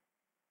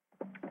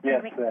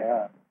 Yes, they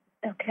have.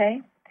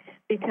 Okay.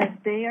 Because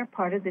they are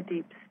part of the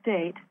deep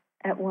state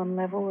at one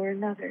level or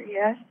another,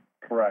 yes?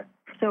 Correct.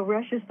 So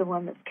Russia's the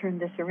one that's turned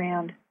this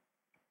around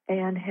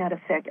and had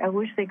effect. I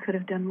wish they could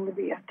have done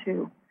Libya,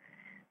 too.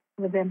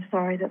 But I'm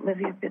sorry that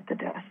Libya bit the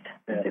dust,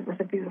 because it was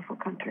a beautiful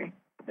country.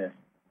 Yes.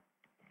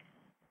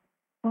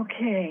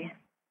 Okay.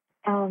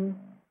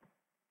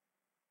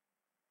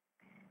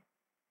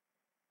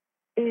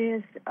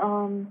 Is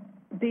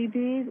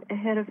Bibi,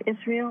 head of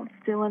Israel,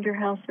 still under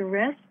house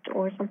arrest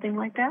or something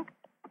like that?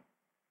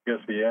 Yes,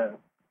 he is.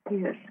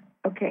 Yes.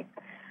 Okay.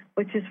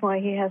 Which is why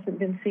he hasn't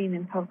been seen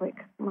in public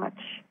much.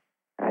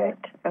 Right.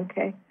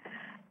 Okay.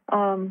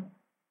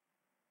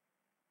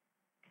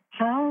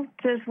 How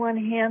does one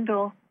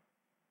handle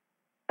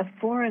a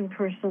foreign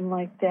person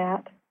like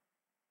that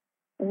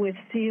with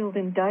sealed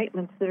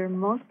indictments that are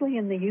mostly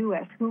in the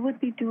U.S.? Who would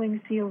be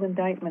doing sealed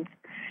indictments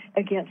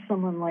against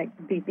someone like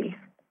Bibi?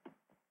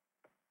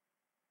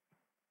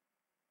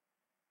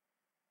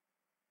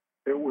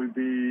 It would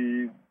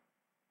be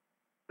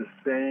the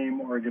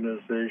same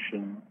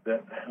organization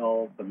that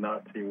held the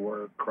Nazi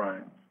war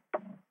crimes.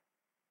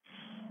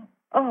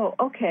 Oh,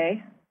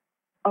 okay.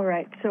 All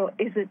right. So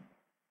is it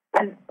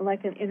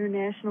like an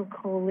international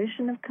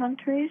coalition of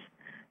countries,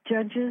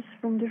 judges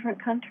from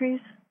different countries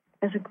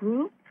as a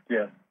group?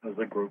 Yes, as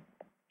a group.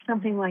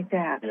 Something like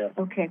that. Yes.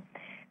 Okay.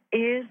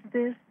 Is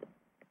this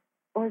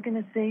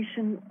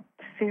organization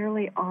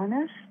fairly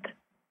honest?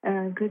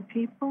 Good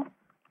people?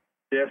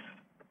 Yes.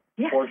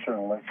 Yes.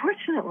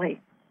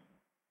 Fortunately.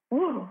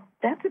 Whoa,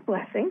 that's a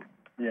blessing.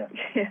 Yes.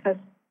 Yes.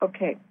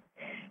 Okay.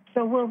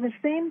 So will the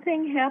same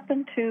thing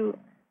happen to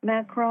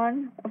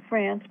Macron of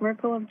France,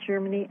 Merkel of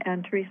Germany,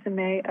 and Theresa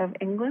May of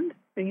England,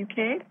 the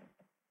UK?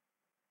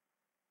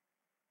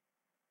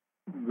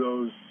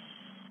 Those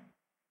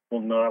will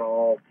not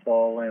all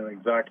fall in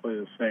exactly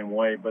the same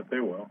way, but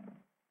they will.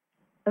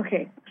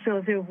 Okay,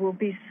 so there will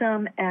be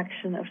some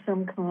action of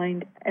some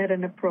kind at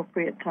an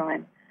appropriate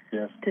time.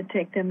 Yes. To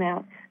take them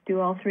out. Do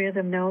all three of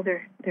them know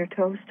they're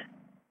toast?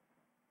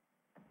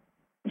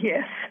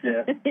 Yes.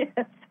 Yes.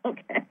 Yes,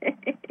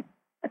 okay.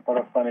 What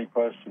a funny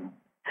question.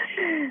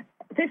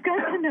 They've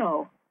got to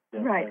know.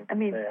 Yes, right. I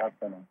mean, they have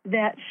to know.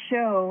 That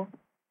show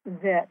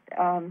that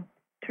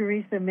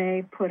Theresa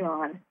May put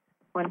on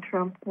when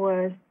Trump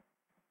was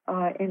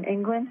in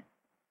England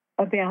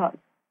about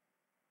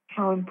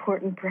how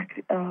important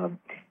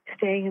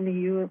staying in the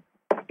EU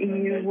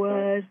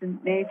was,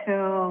 and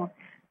NATO,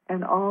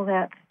 and all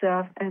that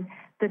stuff. And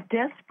the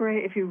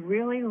desperate, if you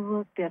really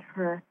looked at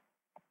her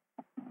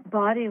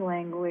body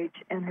language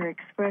and her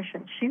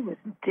expression, she was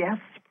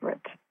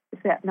desperate. Is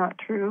that not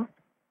true?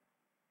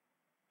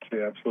 She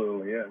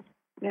absolutely is.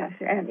 Yes,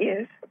 and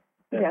is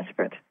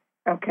desperate.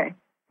 Okay.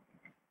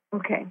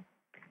 Okay.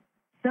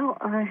 So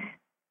I'm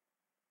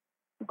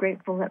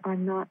grateful that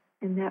I'm not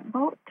in that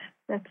boat.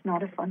 That's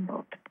not a fun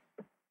boat.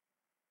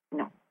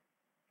 No.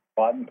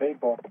 Fun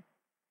people.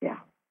 Yeah.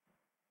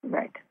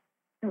 Right.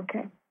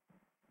 Okay.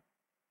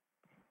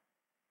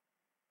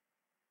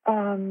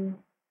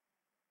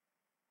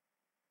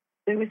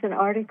 There was an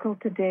article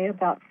today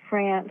about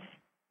France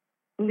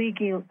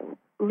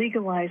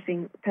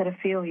legalizing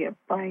pedophilia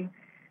by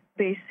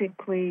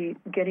basically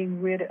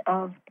getting rid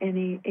of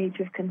any age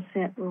of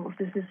consent rules.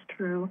 Is this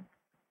true?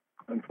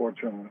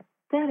 Unfortunately.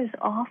 That is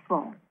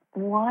awful.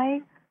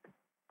 Why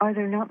are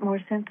there not more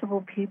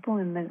sensible people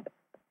in the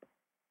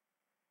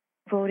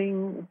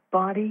voting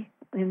body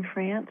in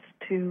France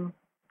to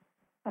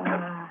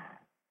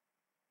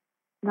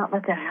not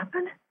let that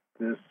happen?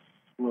 This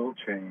will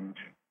change.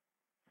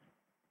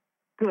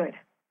 Good.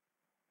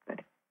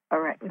 All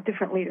right, with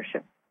different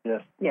leadership.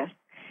 Yes. Yes.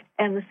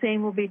 And the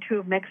same will be true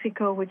of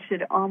Mexico, which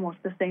did almost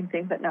the same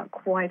thing, but not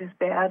quite as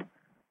bad.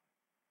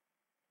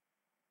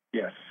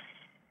 Yes.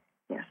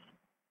 Yes.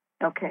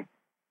 Okay.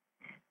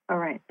 All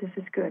right. This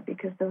is good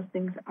because those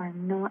things are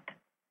not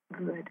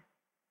good.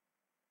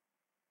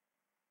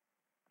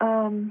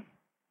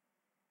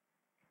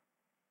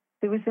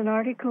 There was an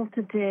article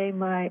today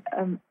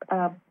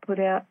put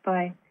out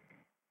by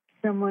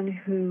someone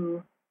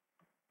who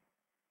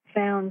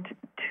found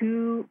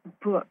 2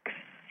 books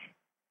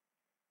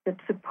that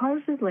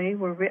supposedly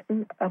were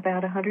written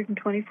about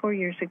 124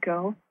 years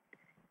ago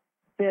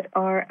that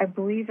are, I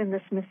believe, in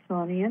the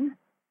Smithsonian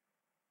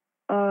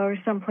or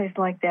someplace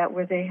like that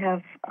where they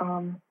have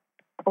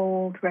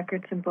old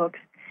records and books.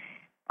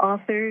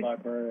 Authors.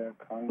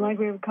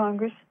 Library of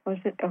Congress. Was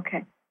it?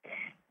 Okay.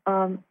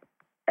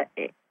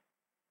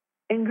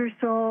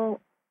 Ingersoll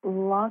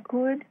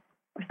Lockwood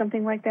or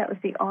something like that was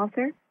the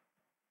author.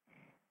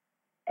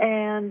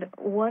 And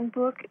one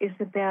book is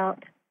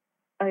about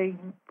a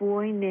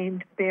boy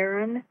named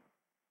Barron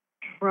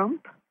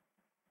Trump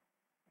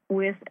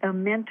with a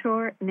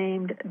mentor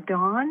named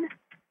Don.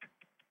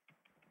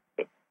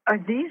 Are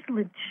these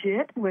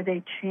legit? Were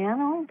they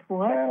channeled?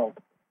 What? Channeled.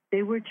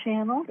 They were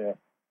channeled? Yeah.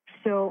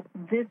 So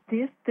this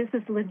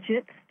is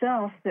legit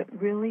stuff that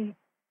really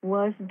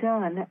was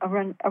done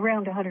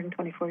around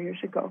 124 years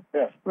ago.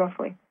 Yes.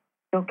 Roughly.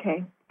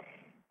 Okay.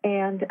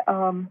 And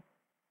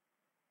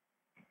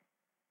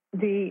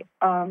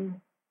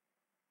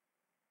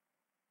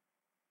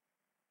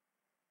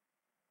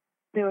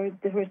there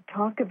was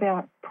talk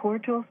about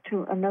portals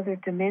to another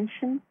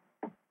dimension,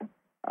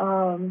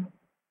 and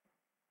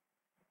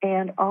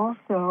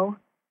also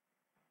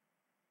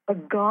a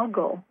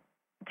goggle,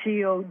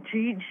 Goggle,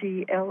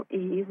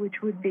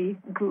 which would be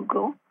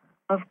Google,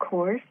 of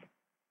course.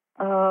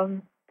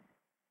 And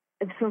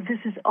so this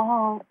is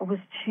all was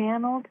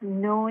channeled,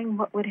 knowing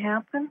what would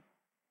happen.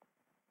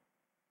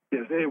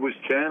 Yes, it was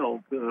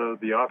channeled.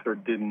 The author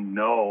didn't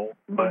know,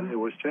 but it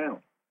was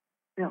channeled.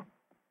 No,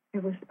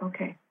 it was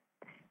okay.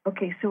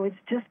 Okay, so it's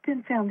just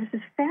been found. This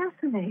is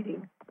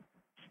fascinating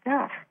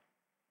stuff.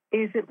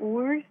 Is it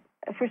worth,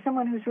 for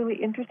someone who's really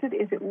interested,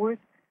 is it worth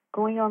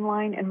going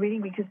online and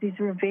reading? Because these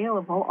are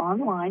available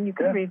online. You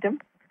can read them.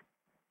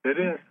 It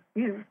is.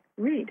 You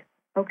read.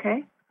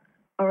 Okay.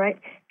 All right.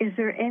 Is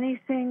there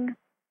anything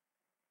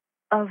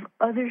of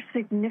other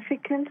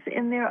significance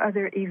in there? Are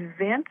there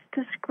events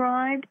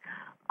described?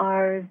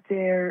 Are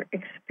there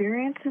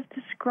experiences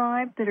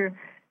described that are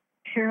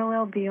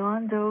parallel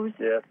beyond those?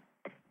 Yes.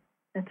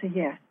 That's a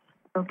yes.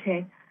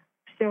 Okay.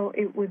 So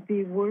it would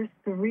be worth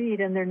the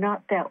read, and they're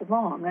not that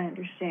long, I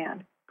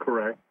understand.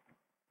 Correct.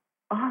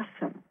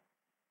 Awesome.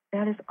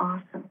 That is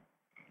awesome.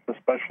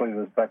 Especially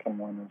the second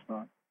one is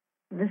not.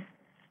 This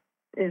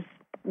is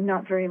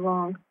not very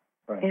long.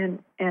 Right.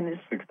 And is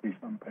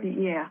 60-some pages.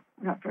 Yeah,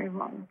 not very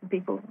long.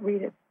 People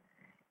read it.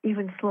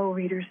 Even slow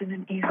readers in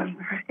an evening,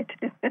 right?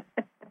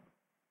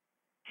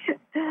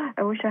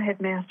 I wish I had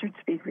mastered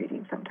speed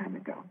reading some time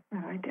ago,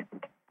 but I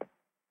didn't.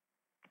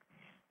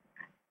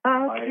 Okay.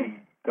 I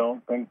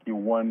don't think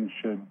one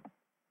should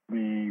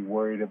be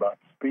worried about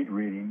speed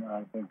reading.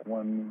 I think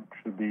one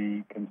should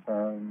be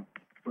concerned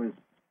with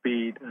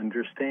speed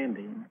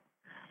understanding.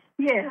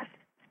 Yes,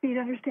 speed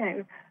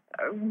understanding.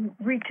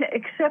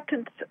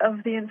 Acceptance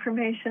of the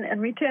information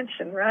and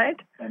retention, right?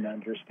 And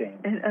understanding.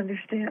 And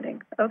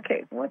understanding.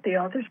 Okay, what the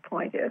author's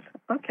point is.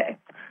 Okay,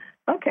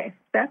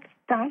 that's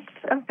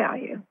of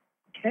value.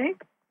 Okay.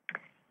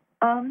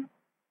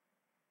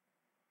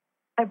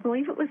 I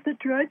believe it was the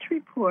Drudge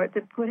Report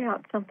that put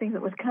out something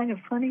that was kind of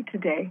funny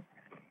today.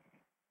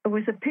 It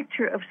was a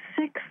picture of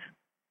 6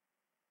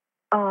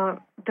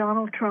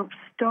 Donald Trump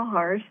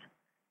stars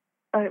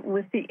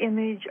with the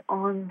image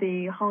on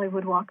the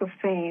Hollywood Walk of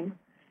Fame,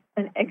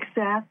 an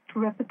exact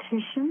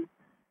repetition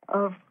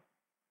of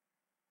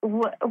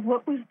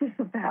what was this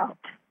about?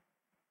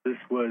 This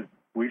was,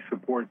 we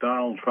support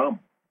Donald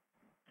Trump.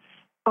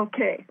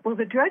 Okay. Well,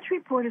 the Drudge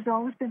Report has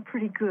always been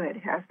pretty good,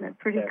 hasn't it?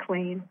 Pretty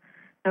clean.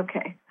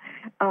 Okay.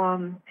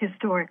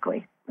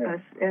 Historically. Yes.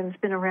 And it's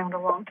been around a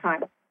long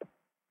time.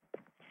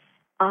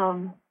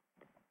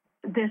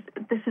 This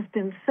has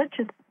been such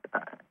a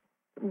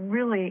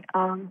really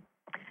an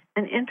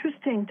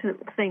interesting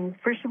thing.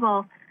 First of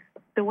all,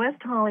 the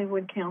West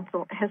Hollywood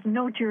Council has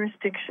no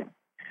jurisdiction.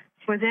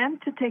 For them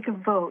to take a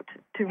vote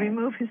to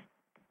remove his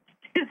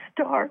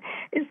star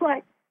is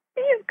like,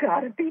 you've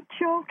got to be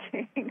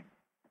joking.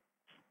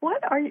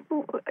 What are you?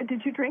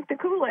 Did you drink the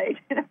Kool-Aid?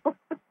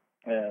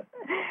 Yeah.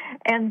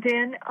 And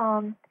then,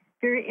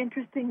 very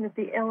interesting that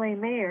the L.A.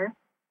 mayor,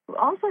 who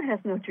also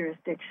has no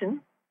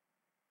jurisdiction,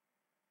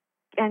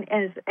 and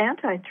as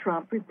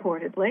anti-Trump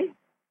reportedly,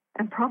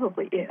 and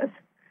probably is,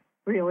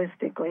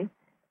 realistically,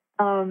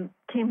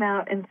 came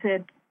out and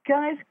said,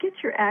 guys, get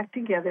your act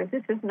together.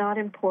 This is not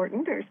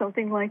important, or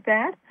something like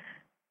that.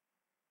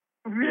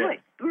 Really,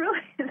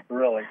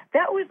 Really.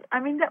 That was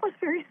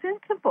very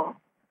sensible.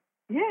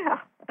 Yeah,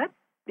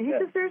 he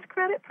deserves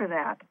credit for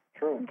that.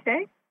 True.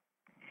 Okay.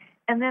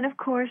 And then, of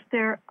course,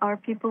 there are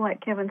people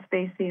like Kevin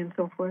Spacey and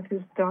so forth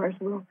whose stars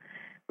will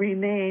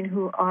remain,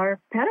 who are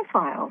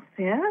pedophiles.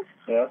 Yes.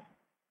 Yes.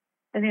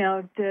 And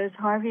does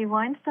Harvey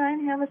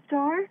Weinstein have a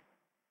star?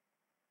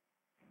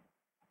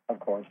 Of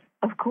course.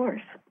 Of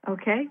course.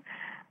 Okay.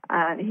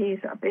 He's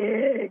a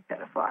big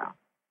pedophile.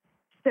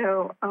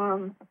 So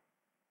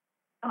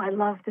I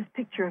love this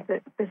picture of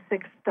the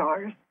 6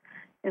 stars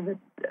in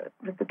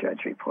the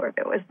Drudge Report.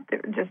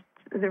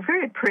 They're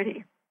very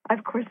pretty. I've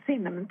of course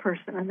seen them in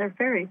person, and they're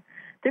very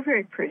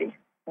pretty.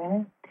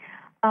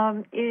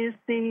 Mm-hmm. Is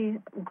the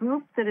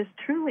group that is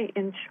truly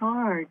in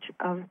charge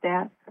of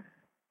that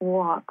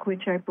walk,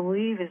 which I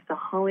believe is the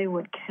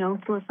Hollywood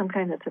Council, some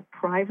kind that's a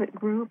private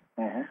group.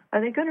 Mm-hmm.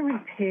 Are they going to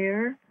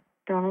repair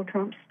Donald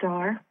Trump's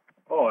star?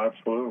 Oh,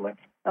 absolutely.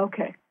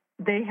 Okay.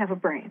 They have a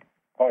brain.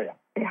 Oh, yeah.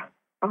 Yeah.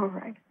 All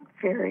right.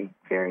 Very,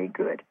 very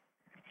good.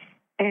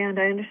 And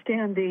I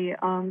understand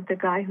the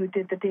guy who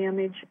did the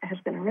damage has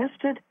been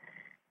arrested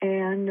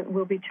and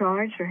will be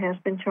charged, or has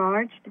been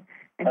charged.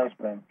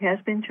 Has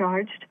been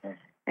charged. Yes.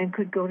 And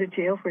could go to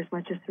jail for as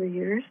much as 3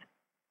 years.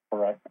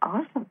 Correct.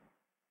 Awesome.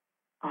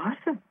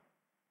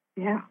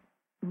 Yeah.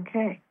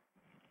 Okay.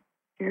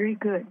 Very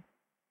good.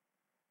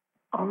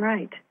 All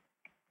right.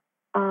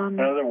 In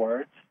other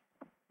words,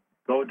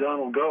 go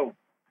Donald, go.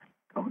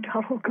 Go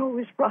Donald, go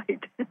is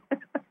right.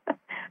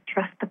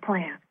 Trust the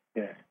plan.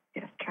 Yes.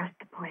 Yes, trust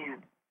the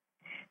plan.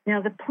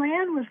 Now, the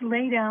plan was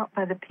laid out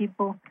by the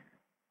people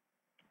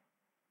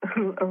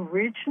who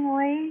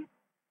originally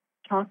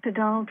talked to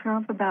Donald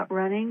Trump about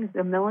running,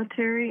 the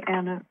military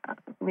and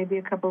maybe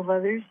a couple of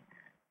others,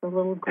 the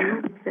little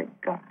group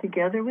that got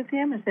together with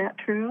him. Is that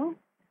true?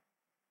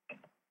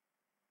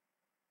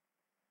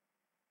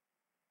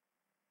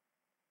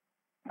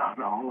 Not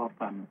all of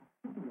them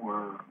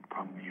were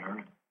from the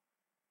earth.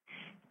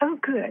 Oh,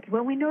 good.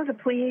 Well, we know the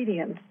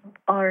Pleiadians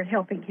are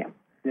helping him.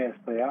 Yes,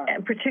 they are.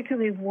 And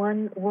particularly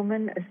one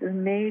woman is a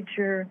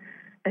major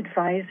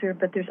advisor,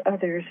 but there's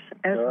others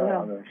as there well.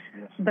 Are others,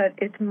 yes. But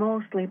it's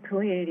mostly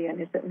Pleiadian,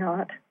 is it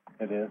not?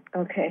 It is.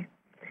 Okay.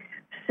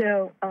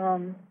 So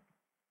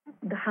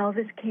how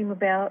this came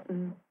about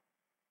in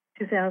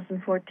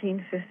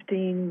 2014,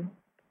 15,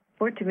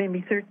 14,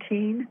 maybe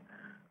 13,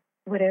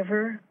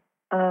 whatever,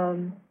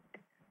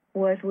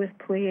 was with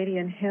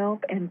Pleiadian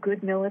help and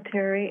good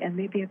military and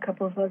maybe a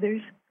couple of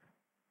others.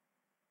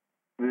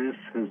 This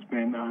has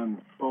been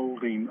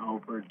unfolding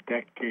over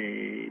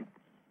decades,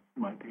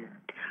 my dear.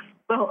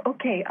 Well,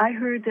 okay, I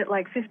heard that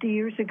like 50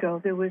 years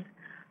ago there was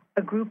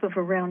a group of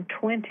around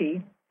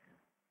 20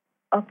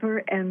 upper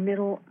and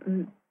middle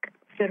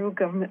federal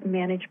government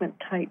management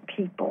type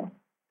people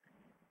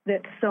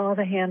that saw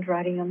the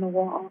handwriting on the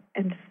wall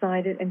and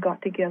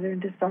got together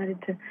and decided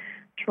to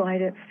try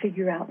to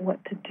figure out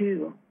what to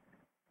do,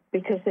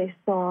 because they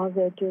saw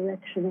the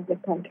direction of the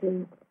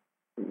country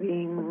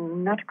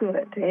being not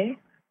good, eh?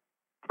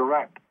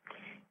 Correct.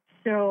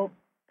 So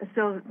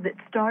it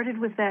started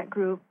with that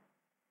group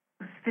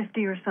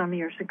 50 or some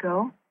years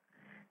ago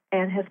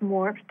and has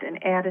morphed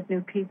and added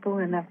new people,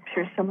 and I'm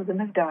sure some of them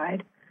have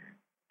died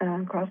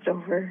and crossed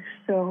over.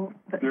 So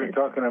you're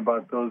talking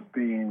about those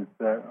beings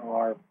that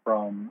are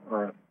from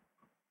Earth.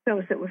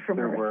 Those that were from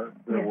Earth.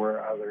 There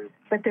were others.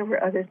 But there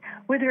were others.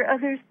 Were there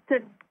others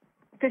that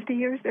 50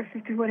 years or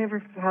 50,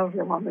 whatever,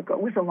 however long ago?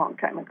 It was a long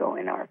time ago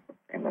in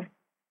the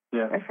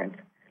reference.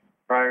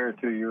 Prior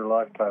to your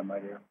lifetime, my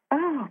dear.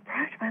 Oh,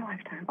 prior to my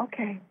lifetime.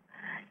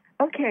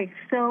 Okay,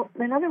 so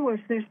in other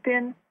words, there's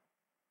been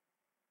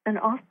an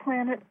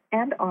off-planet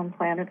and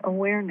on-planet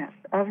awareness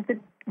of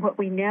what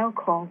we now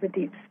call the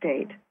deep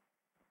state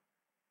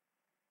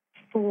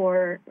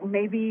for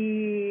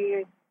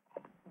maybe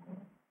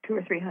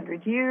 200 or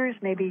 300 years.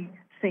 Maybe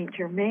Saint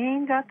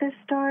Germain got this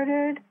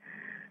started.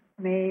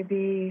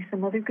 Maybe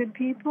some other good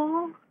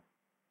people.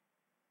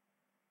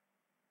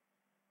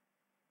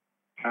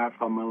 Half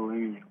a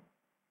millennium.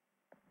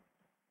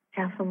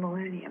 Half a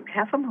millennium.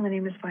 Half a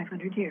millennium is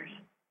 500 years.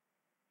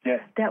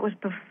 Yes. That was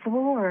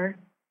before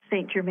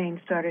Saint Germain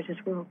started his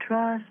World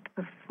Trust,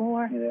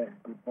 before. Yes.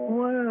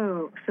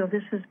 Whoa. So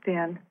this has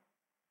been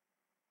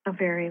a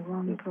very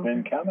long program.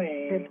 It's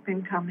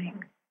been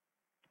coming.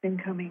 It's been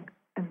coming.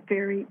 A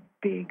very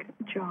big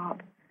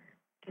job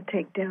to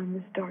take down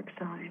this dark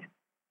side.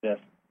 Yes.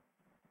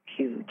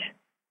 Huge.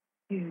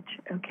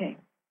 Okay.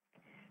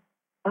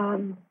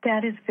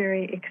 That is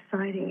very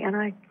exciting. And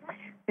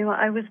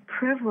I was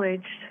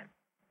privileged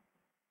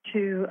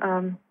to,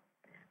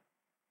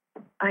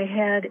 I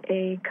had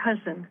a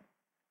cousin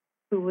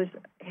who was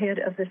head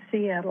of the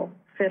Seattle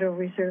Federal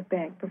Reserve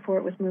Bank before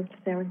it was moved to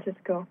San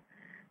Francisco,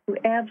 who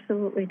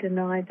absolutely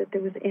denied that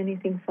there was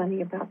anything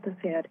funny about the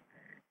Fed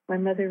My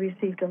mother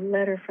received a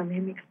letter from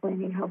him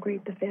explaining how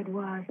great the Fed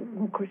was.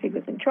 And, of course, he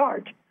was in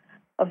charge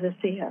of the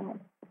Seattle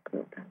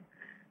group.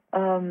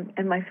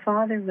 And my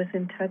father was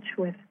in touch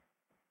with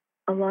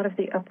a lot of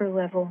the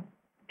upper-level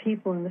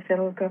people in the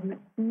federal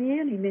government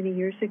many, many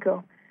years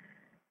ago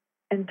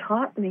and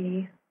taught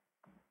me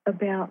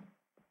about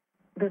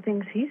the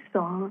things he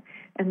saw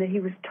and that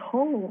he was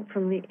told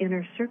from the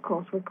inner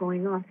circles were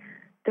going on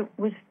that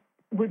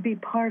would be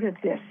part of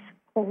this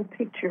whole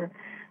picture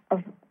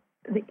of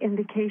the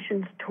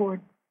indications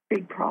toward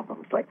big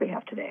problems like we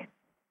have today.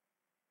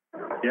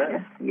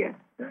 Yes.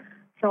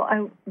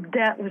 So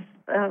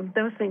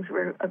those things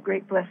were a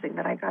great blessing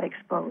that I got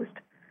exposed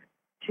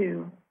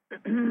to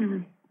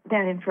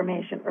that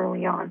information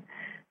early on.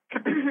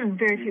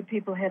 Very few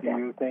people had that. Do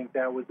you think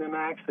that was an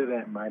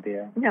accident, my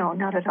dear? No,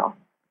 not at all.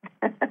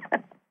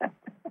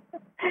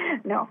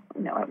 No,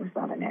 it was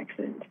not an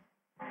accident.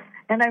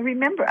 And I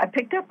remember, I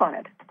picked up on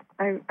it.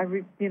 I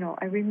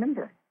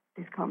remember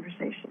these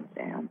conversations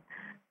and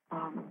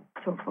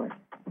so forth.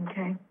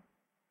 Okay.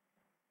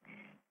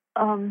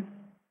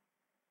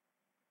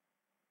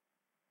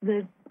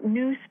 The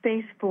new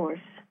Space Force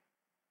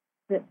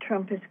that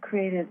Trump has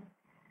created,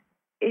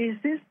 is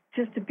this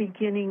just a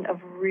beginning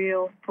of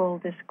real full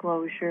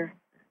disclosure?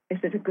 Is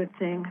it a good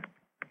thing?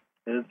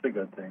 It's a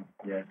good thing,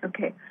 yes.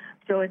 Okay,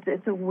 so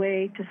it's a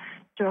way to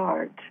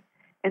start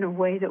in a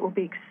way that will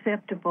be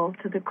acceptable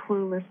to the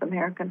clueless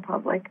American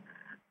public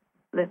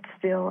that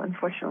still,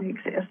 unfortunately,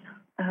 exists.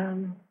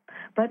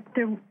 But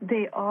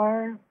they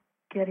are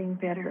getting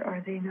better,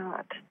 are they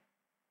not?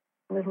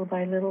 Little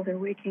by little, they're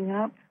waking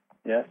up?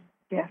 Yes.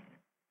 Yes.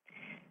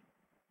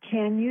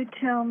 Can you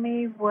tell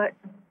me what,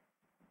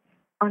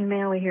 on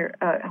Maui here,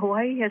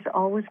 Hawaii has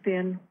always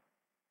been,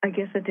 I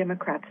guess, a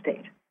Democrat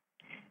state.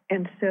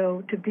 And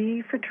so to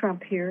be for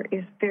Trump here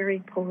is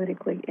very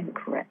politically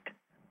incorrect.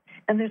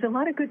 And there's a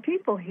lot of good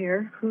people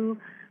here who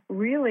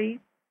really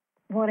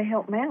want to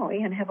help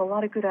Maui and have a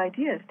lot of good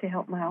ideas to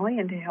help Maui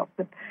and to help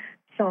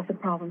solve the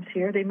problems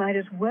here. They might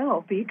as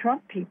well be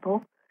Trump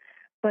people,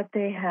 but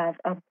they have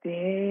a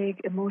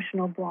big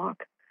emotional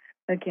block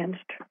against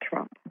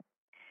Trump.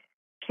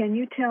 Can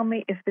you tell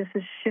me if this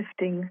is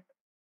shifting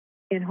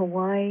in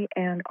Hawaii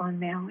and on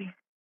Maui?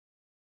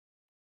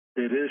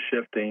 It is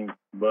shifting,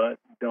 but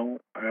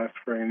don't ask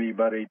for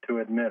anybody to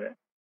admit it.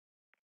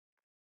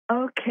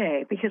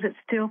 Okay, because it's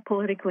still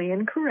politically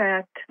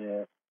incorrect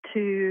Yes.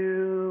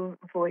 to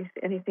voice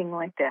anything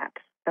like that.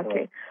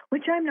 Okay,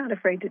 which I'm not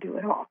afraid to do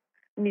at all.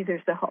 Neither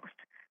is the host.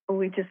 But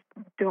we just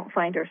don't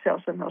find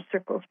ourselves in those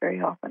circles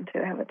very often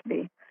to have it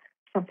be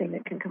something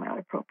that can come out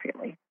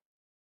appropriately.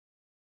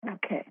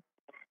 Okay.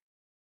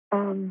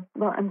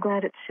 Well, I'm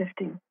glad it's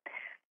shifting.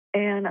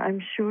 And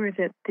I'm sure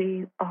that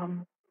the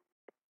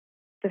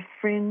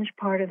fringe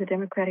part of the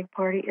Democratic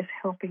Party is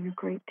helping a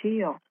great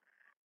deal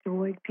to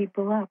wake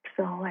people up.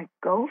 So,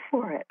 go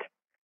for it.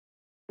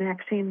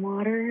 Maxine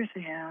Waters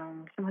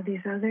and some of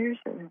these others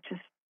that are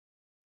just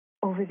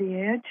over the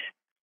edge.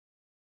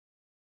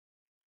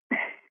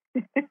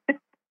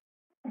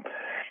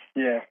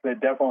 Yes, they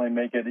definitely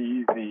make it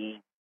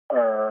easy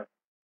to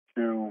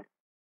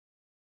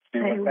see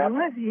what's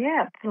happening.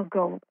 Yeah, they'll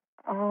go,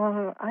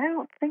 I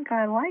don't think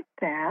I like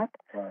that.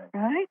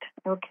 Right?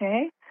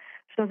 Okay.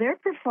 So they're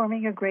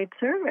performing a great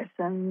service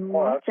and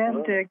want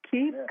them to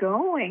keep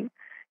going,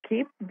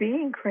 keep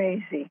being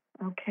crazy.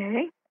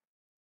 Okay?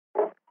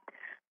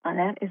 And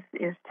that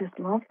is just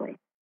lovely.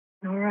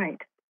 All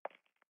right.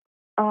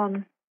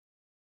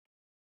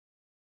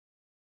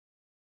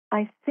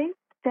 I think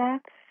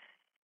that's...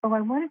 Oh,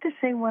 I wanted to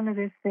say one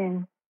other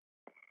thing.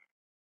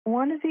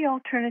 One of the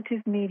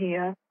alternative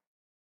media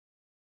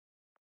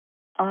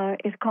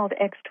is called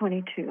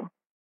X22.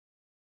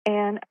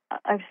 And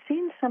I've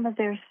seen some of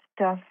their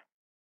stuff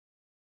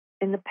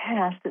in the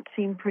past that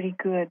seemed pretty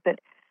good, but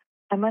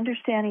I'm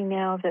understanding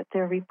now that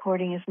their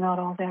reporting is not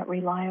all that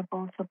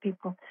reliable, so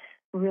people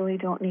really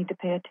don't need to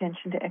pay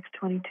attention to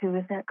X22.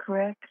 Is that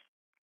correct?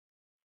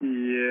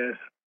 Yes.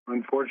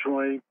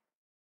 Unfortunately,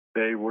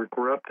 they were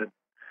corrupted.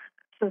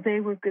 So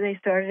they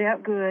started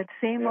out good.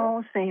 Same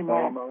old.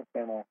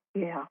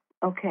 Yeah.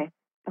 Okay.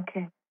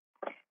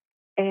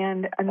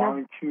 And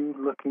aren't you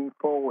looking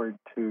forward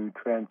to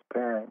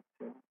transparency?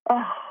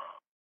 Oh,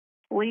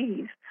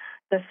 please.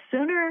 The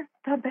sooner,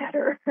 the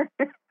better.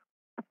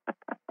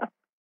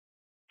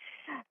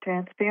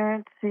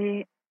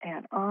 Transparency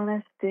and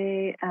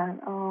honesty. And,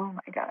 oh,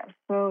 my God, I'm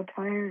so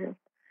tired of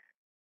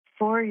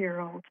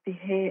 4-year-olds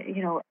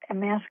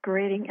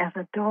masquerading as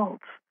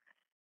adults.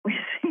 We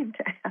seem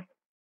to have.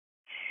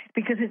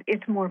 Because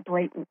it's more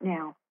blatant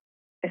now,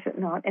 is it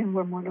not? And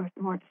we're more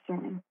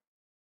discerning.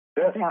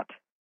 Yes. About,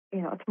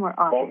 it's more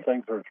obvious. Both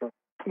things are true.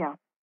 Yeah.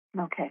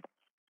 Okay.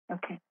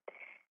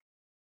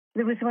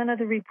 There was one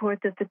other report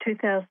that the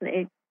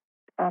 2008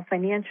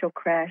 financial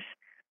crash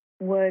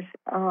was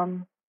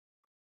done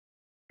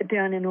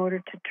in order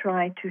to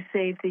try to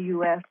save the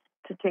U.S.,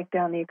 to take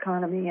down the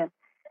economy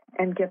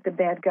and get the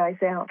bad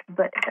guys out.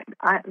 But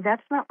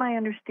that's not my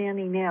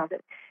understanding now,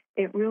 that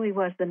it really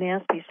was the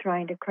nasties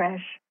trying to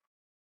crash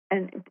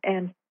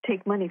and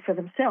take money for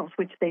themselves,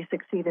 which they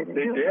succeeded in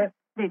doing. Did.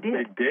 They did.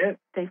 They did.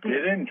 They did. They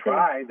didn't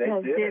try. They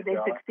no, did. They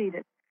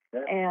succeeded.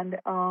 Yeah. And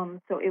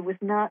so it was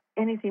not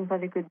anything by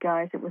the good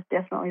guys. It was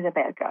definitely the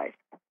bad guys.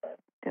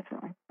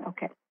 Definitely.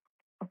 Okay.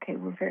 Okay,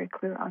 we're very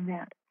clear on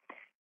that.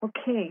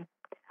 Okay.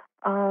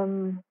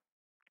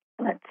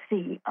 Let's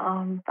see.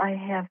 I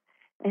have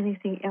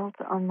anything else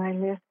on my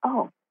list?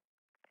 Oh,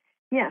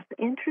 yes.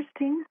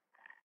 Interesting.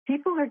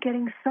 People are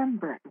getting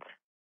sunburns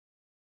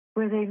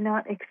where they've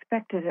not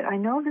expected it. I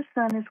know the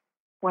sun is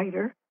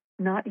whiter,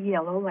 not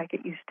yellow like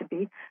it used to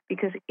be,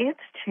 because it's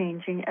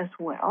changing as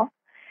well.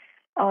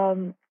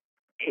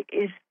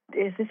 Is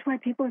this why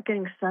people are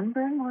getting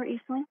sunburned more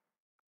easily?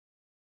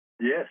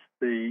 Yes,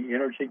 the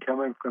energy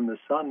coming from the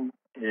sun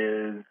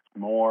is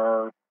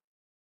more,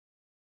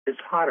 it's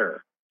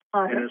hotter,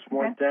 and it's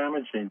more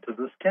damaging to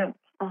the skin.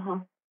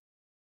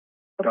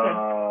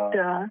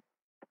 Okay.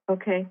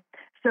 Okay.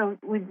 So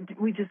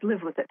we just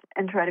live with it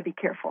and try to be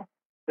careful.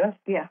 Yes.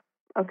 Yeah.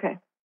 Okay.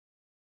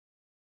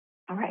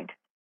 All right.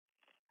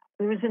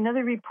 There was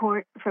another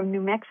report from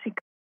New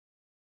Mexico.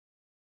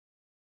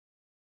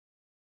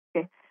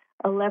 Okay.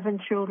 11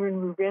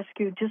 children were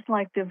rescued, just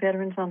like the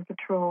veterans on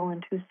patrol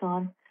in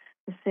Tucson.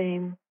 The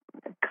same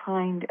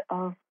kind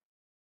of.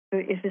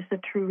 Is this a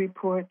true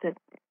report that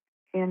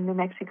in New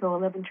Mexico,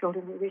 11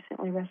 children were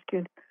recently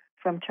rescued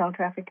from child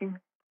trafficking?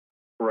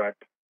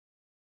 Correct.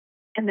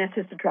 And that's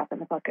just a drop in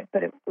the bucket,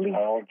 but at least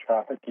child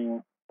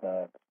trafficking.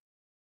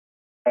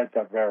 That's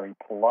a very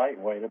polite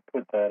way to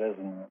put that,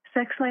 isn't it?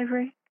 Sex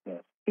slavery?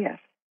 Yes. Yes.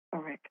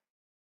 All right.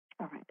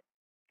 All right.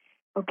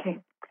 Okay.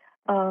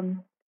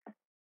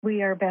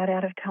 We are about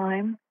out of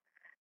time.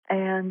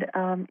 And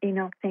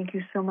Enoch, thank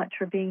you so much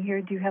for being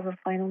here. Do you have a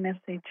final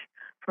message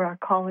for our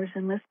callers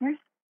and listeners?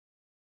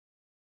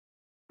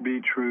 Be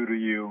true to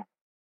you.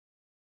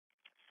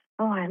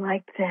 Oh, I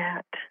like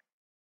that.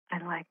 I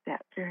like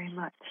that very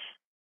much.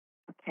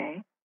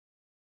 Okay.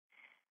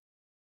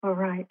 All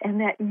right.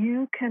 And that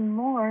you can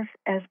morph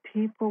as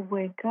people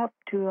wake up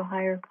to a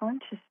higher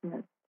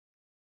consciousness,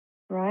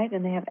 right?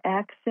 And they have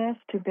access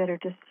to better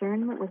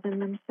discernment within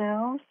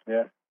themselves.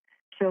 Yes.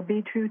 So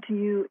be true to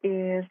you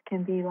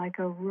can be like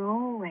a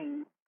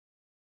rolling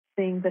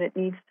thing, but it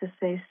needs to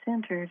stay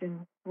centered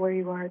in where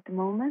you are at the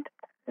moment.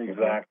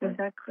 Exactly. Is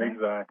that correct?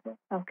 Exactly.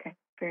 Okay.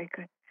 Very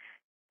good.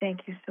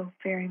 Thank you so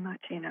very much,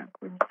 Enoch.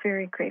 We're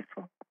very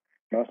grateful.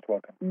 Most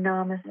welcome.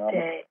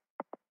 Namaste.